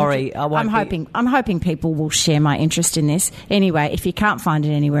 Sorry, I'm hoping people will share my interest in this. Anyway, if you can't find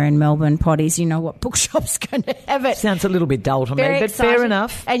it anywhere in Melbourne, potties, you know what bookshop's going to have it. Sounds a little bit dull to me, but exciting. Fair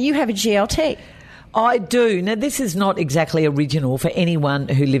enough. And you have a GLT. I do. Now, this is not exactly original for anyone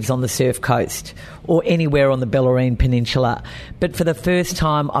who lives on the Surf Coast or anywhere on the Bellarine Peninsula, but for the first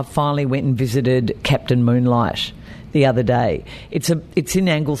time, I finally went and visited Captain Moonlight the other day. It's in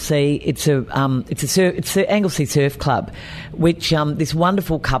Anglesea. It's the Anglesea Surf Club, which this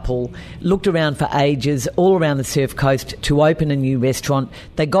wonderful couple looked around for ages all around the Surf Coast to open a new restaurant.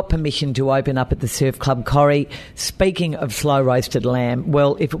 They got permission to open up at the Surf Club. Corrie, speaking of slow roasted lamb,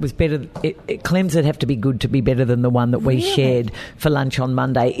 well, if it was better, Clem's would have to be good to be better than the one that we shared for lunch on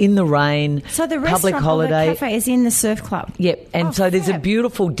Monday in the rain. So the public restaurant holiday. Or the cafe is in the Surf Club. Yep, and so there's a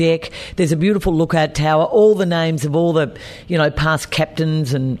beautiful deck. There's a beautiful lookout tower. All the names of all the past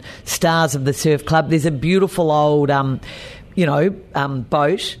captains and stars of the Surf Club. There's a beautiful old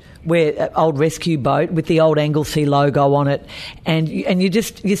boat, old rescue boat with the old Anglesea logo on it, and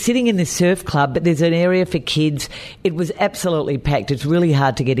you're sitting in this surf club, but there's an area for kids. It was absolutely packed. It's really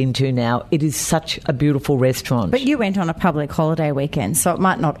hard to get into now. It is such a beautiful restaurant. But you went on a public holiday weekend, so it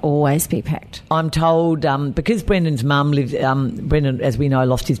might not always be packed. I'm told, because Brendan's mum lives, Brendan, as we know,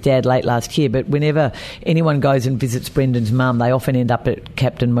 lost his dad late last year, but whenever anyone goes and visits Brendan's mum, they often end up at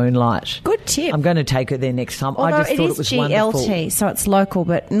Captain Moonlight. Good tip. I'm going to take her there next time. Although I just thought it was wonderful. GLT, so it's local,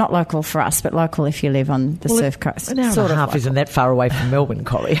 but not local for us, but local if you live on the Surf Coast. An hour and a half isn't that far away from Melbourne,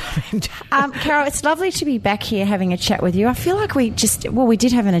 Corrie. Carol, it's lovely to be back here having a chat with you. I feel like we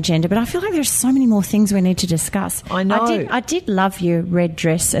did have an agenda, but I feel like there's so many more things we need to discuss. I know. I did love your red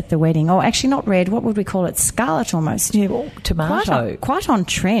dress at the wedding. Oh, actually not red. What would we call it? Scarlet almost. Yeah, well, tomato. Quite on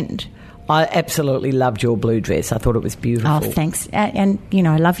trend. I absolutely loved your blue dress. I thought it was beautiful. Oh, thanks. And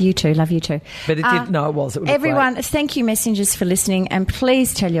I love you too. Love you too. But it did. No, it was. It everyone, great. Thank you, messengers, for listening. And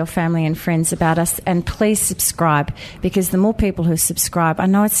please tell your family and friends about us. And please subscribe, because the more people who subscribe, I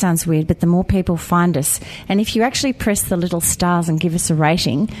know it sounds weird, but the more people find us. And if you actually press the little stars and give us a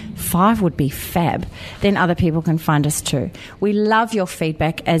rating, 5 would be fab. Then other people can find us too. We love your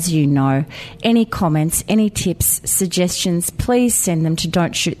feedback, as you know. Any comments, any tips, suggestions, please send them to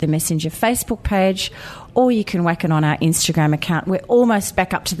Don't Shoot the Messenger Facebook page, or you can whack it on our Instagram account. We're almost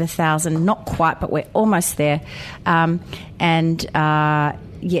back up to the 1,000, not quite, but we're almost there. Yes,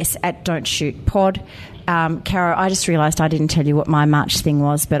 at Don't Shoot Pod. Caro, I just realised I didn't tell you what my March thing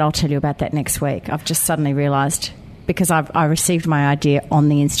was, but I'll tell you about that next week. I've just suddenly realised, because I received my idea on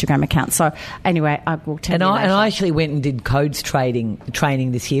the Instagram account. So anyway, I will tell you later. And I actually went and did codes training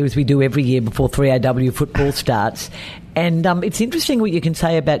this year, as we do every year before 3AW football starts. And it's interesting what you can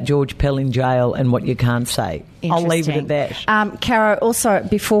say about George Pell in jail and what you can't say. I'll leave it at that. Caro, also,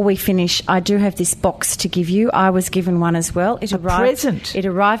 before we finish, I do have this box to give you. I was given one as well. Present. It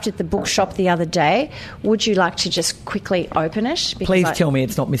arrived at the bookshop the other day. Would you like to just quickly open it? Please tell me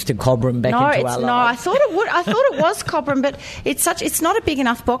it's not Mr. Cobram back into our lives. No, I thought it would. I thought it was Cobram, but it's not a big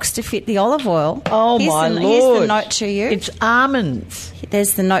enough box to fit the olive oil. Oh, my Lord. Here's the note to you. It's almonds.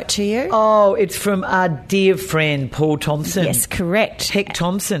 There's the note to you. Oh, it's from our dear friend Paul Thompson. Yes, correct. Heck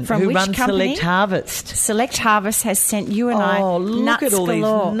Thompson, from who runs company? Select Harvest. Select Harvest has sent you and I look nuts at all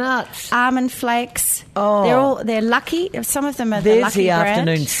galore. These nuts. Almond flakes. Oh, they're lucky. Some of them are the Lucky brand.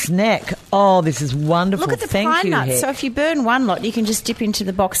 Afternoon snack. Oh, this is wonderful. Look at the Thank pine you, nuts. Heck. So if you burn one lot, you can just dip into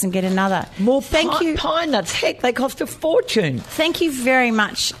the box and get another. More Thank you. Pine nuts. Heck, they cost a fortune. Thank you very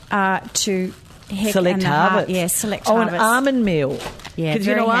much to Heck Select and Harvest. Select Harvest. An almond meal. Yeah,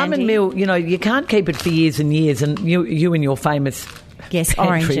 because almond meal, you can't keep it for years and years, and you and your famous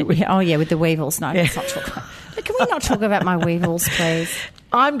orange. With, with the weevils. No, let's not talk about. Can we not talk about my weevils, please?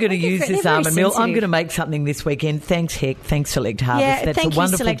 I'm going to use this almond meal. I'm going to make something this weekend. Thanks, Heck. Thanks, Select Harvest. Yeah, that's thank a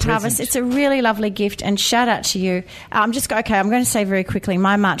wonderful you, Select present. Harvest. It's a really lovely gift, and shout out to you. I'm going to say very quickly,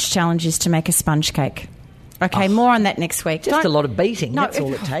 my March challenge is to make a sponge cake. Okay, more on that next week. Just a lot of beating, that's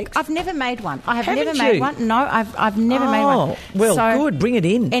all it takes. I've never made one. I have Haven't never you? made one. No, I've never made one. Oh, well, good. Bring it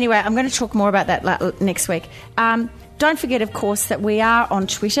in. Anyway, I'm going to talk more about that next week. Don't forget, of course, that we are on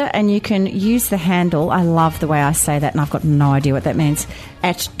Twitter and you can use the handle, I love the way I say that and I've got no idea what that means,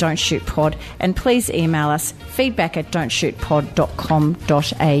 at Don't Shoot Pod. And please email us,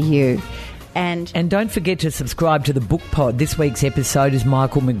 feedback@don'tshootpod.com.au. And don't forget to subscribe to the Book Pod. This week's episode is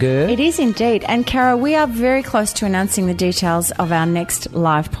Michael McGurr. It is indeed. And Cara, we are very close to announcing the details of our next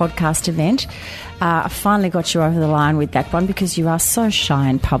live podcast event. I finally got you over the line with that one because you are so shy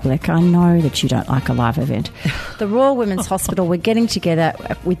in public. I know that you don't like a live event. The Royal Women's Hospital, we're getting together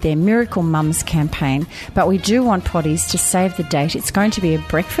with their Miracle Mums campaign, but we do want potties to save the date. It's going to be a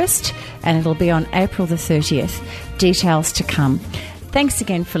breakfast and it'll be on April the 30th. Details to come. Thanks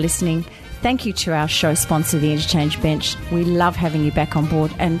again for listening. Thank you to our show sponsor, the Interchange Bench. We love having you back on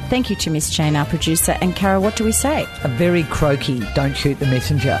board. And thank you to Miss Jane, our producer. And Cara, what do we say? A very croaky, don't shoot the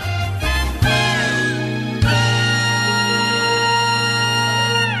messenger.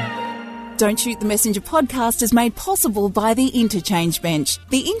 Don't Shoot the Messenger podcast is made possible by the Interchange Bench.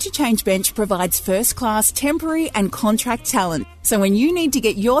 The Interchange Bench provides first-class temporary and contract talent. So when you need to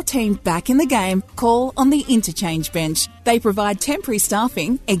get your team back in the game, call on the Interchange Bench. They provide temporary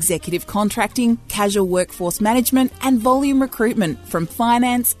staffing, executive contracting, casual workforce management and volume recruitment from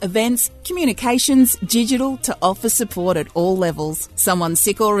finance, events, communications, digital to office support at all levels. Someone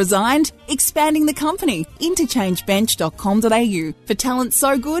sick or resigned? Expanding the company. Interchangebench.com.au. For talent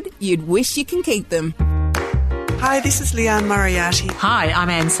so good, you'd wish you can keep them. Hi, this is Leanne Moriarty. Hi, I'm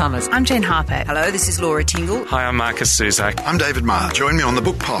Anne Summers. I'm Jen Harper. Hello, this is Laura Tingle. Hi, I'm Marcus Suzak. I'm David Marr. Join me on the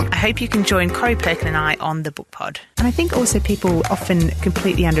Book Pod. I hope you can join Corey Perkin and I on the Book Pod. And I think also people often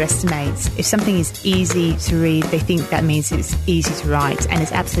completely underestimate if something is easy to read, they think that means it's easy to write, and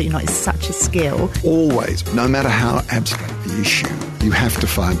it's absolutely not. It's such a skill. Always, no matter how abstract the issue, you have to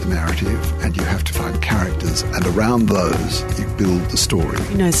find the narrative and you have to find characters, and around those you build the story.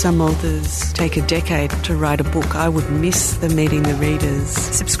 You know, some authors take a decade to write a book. I would miss the meeting the readers.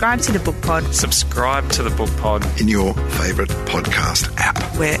 Subscribe to the Book Pod. Subscribe to the Book Pod In your favourite podcast app.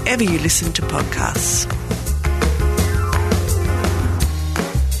 Wherever you listen to podcasts.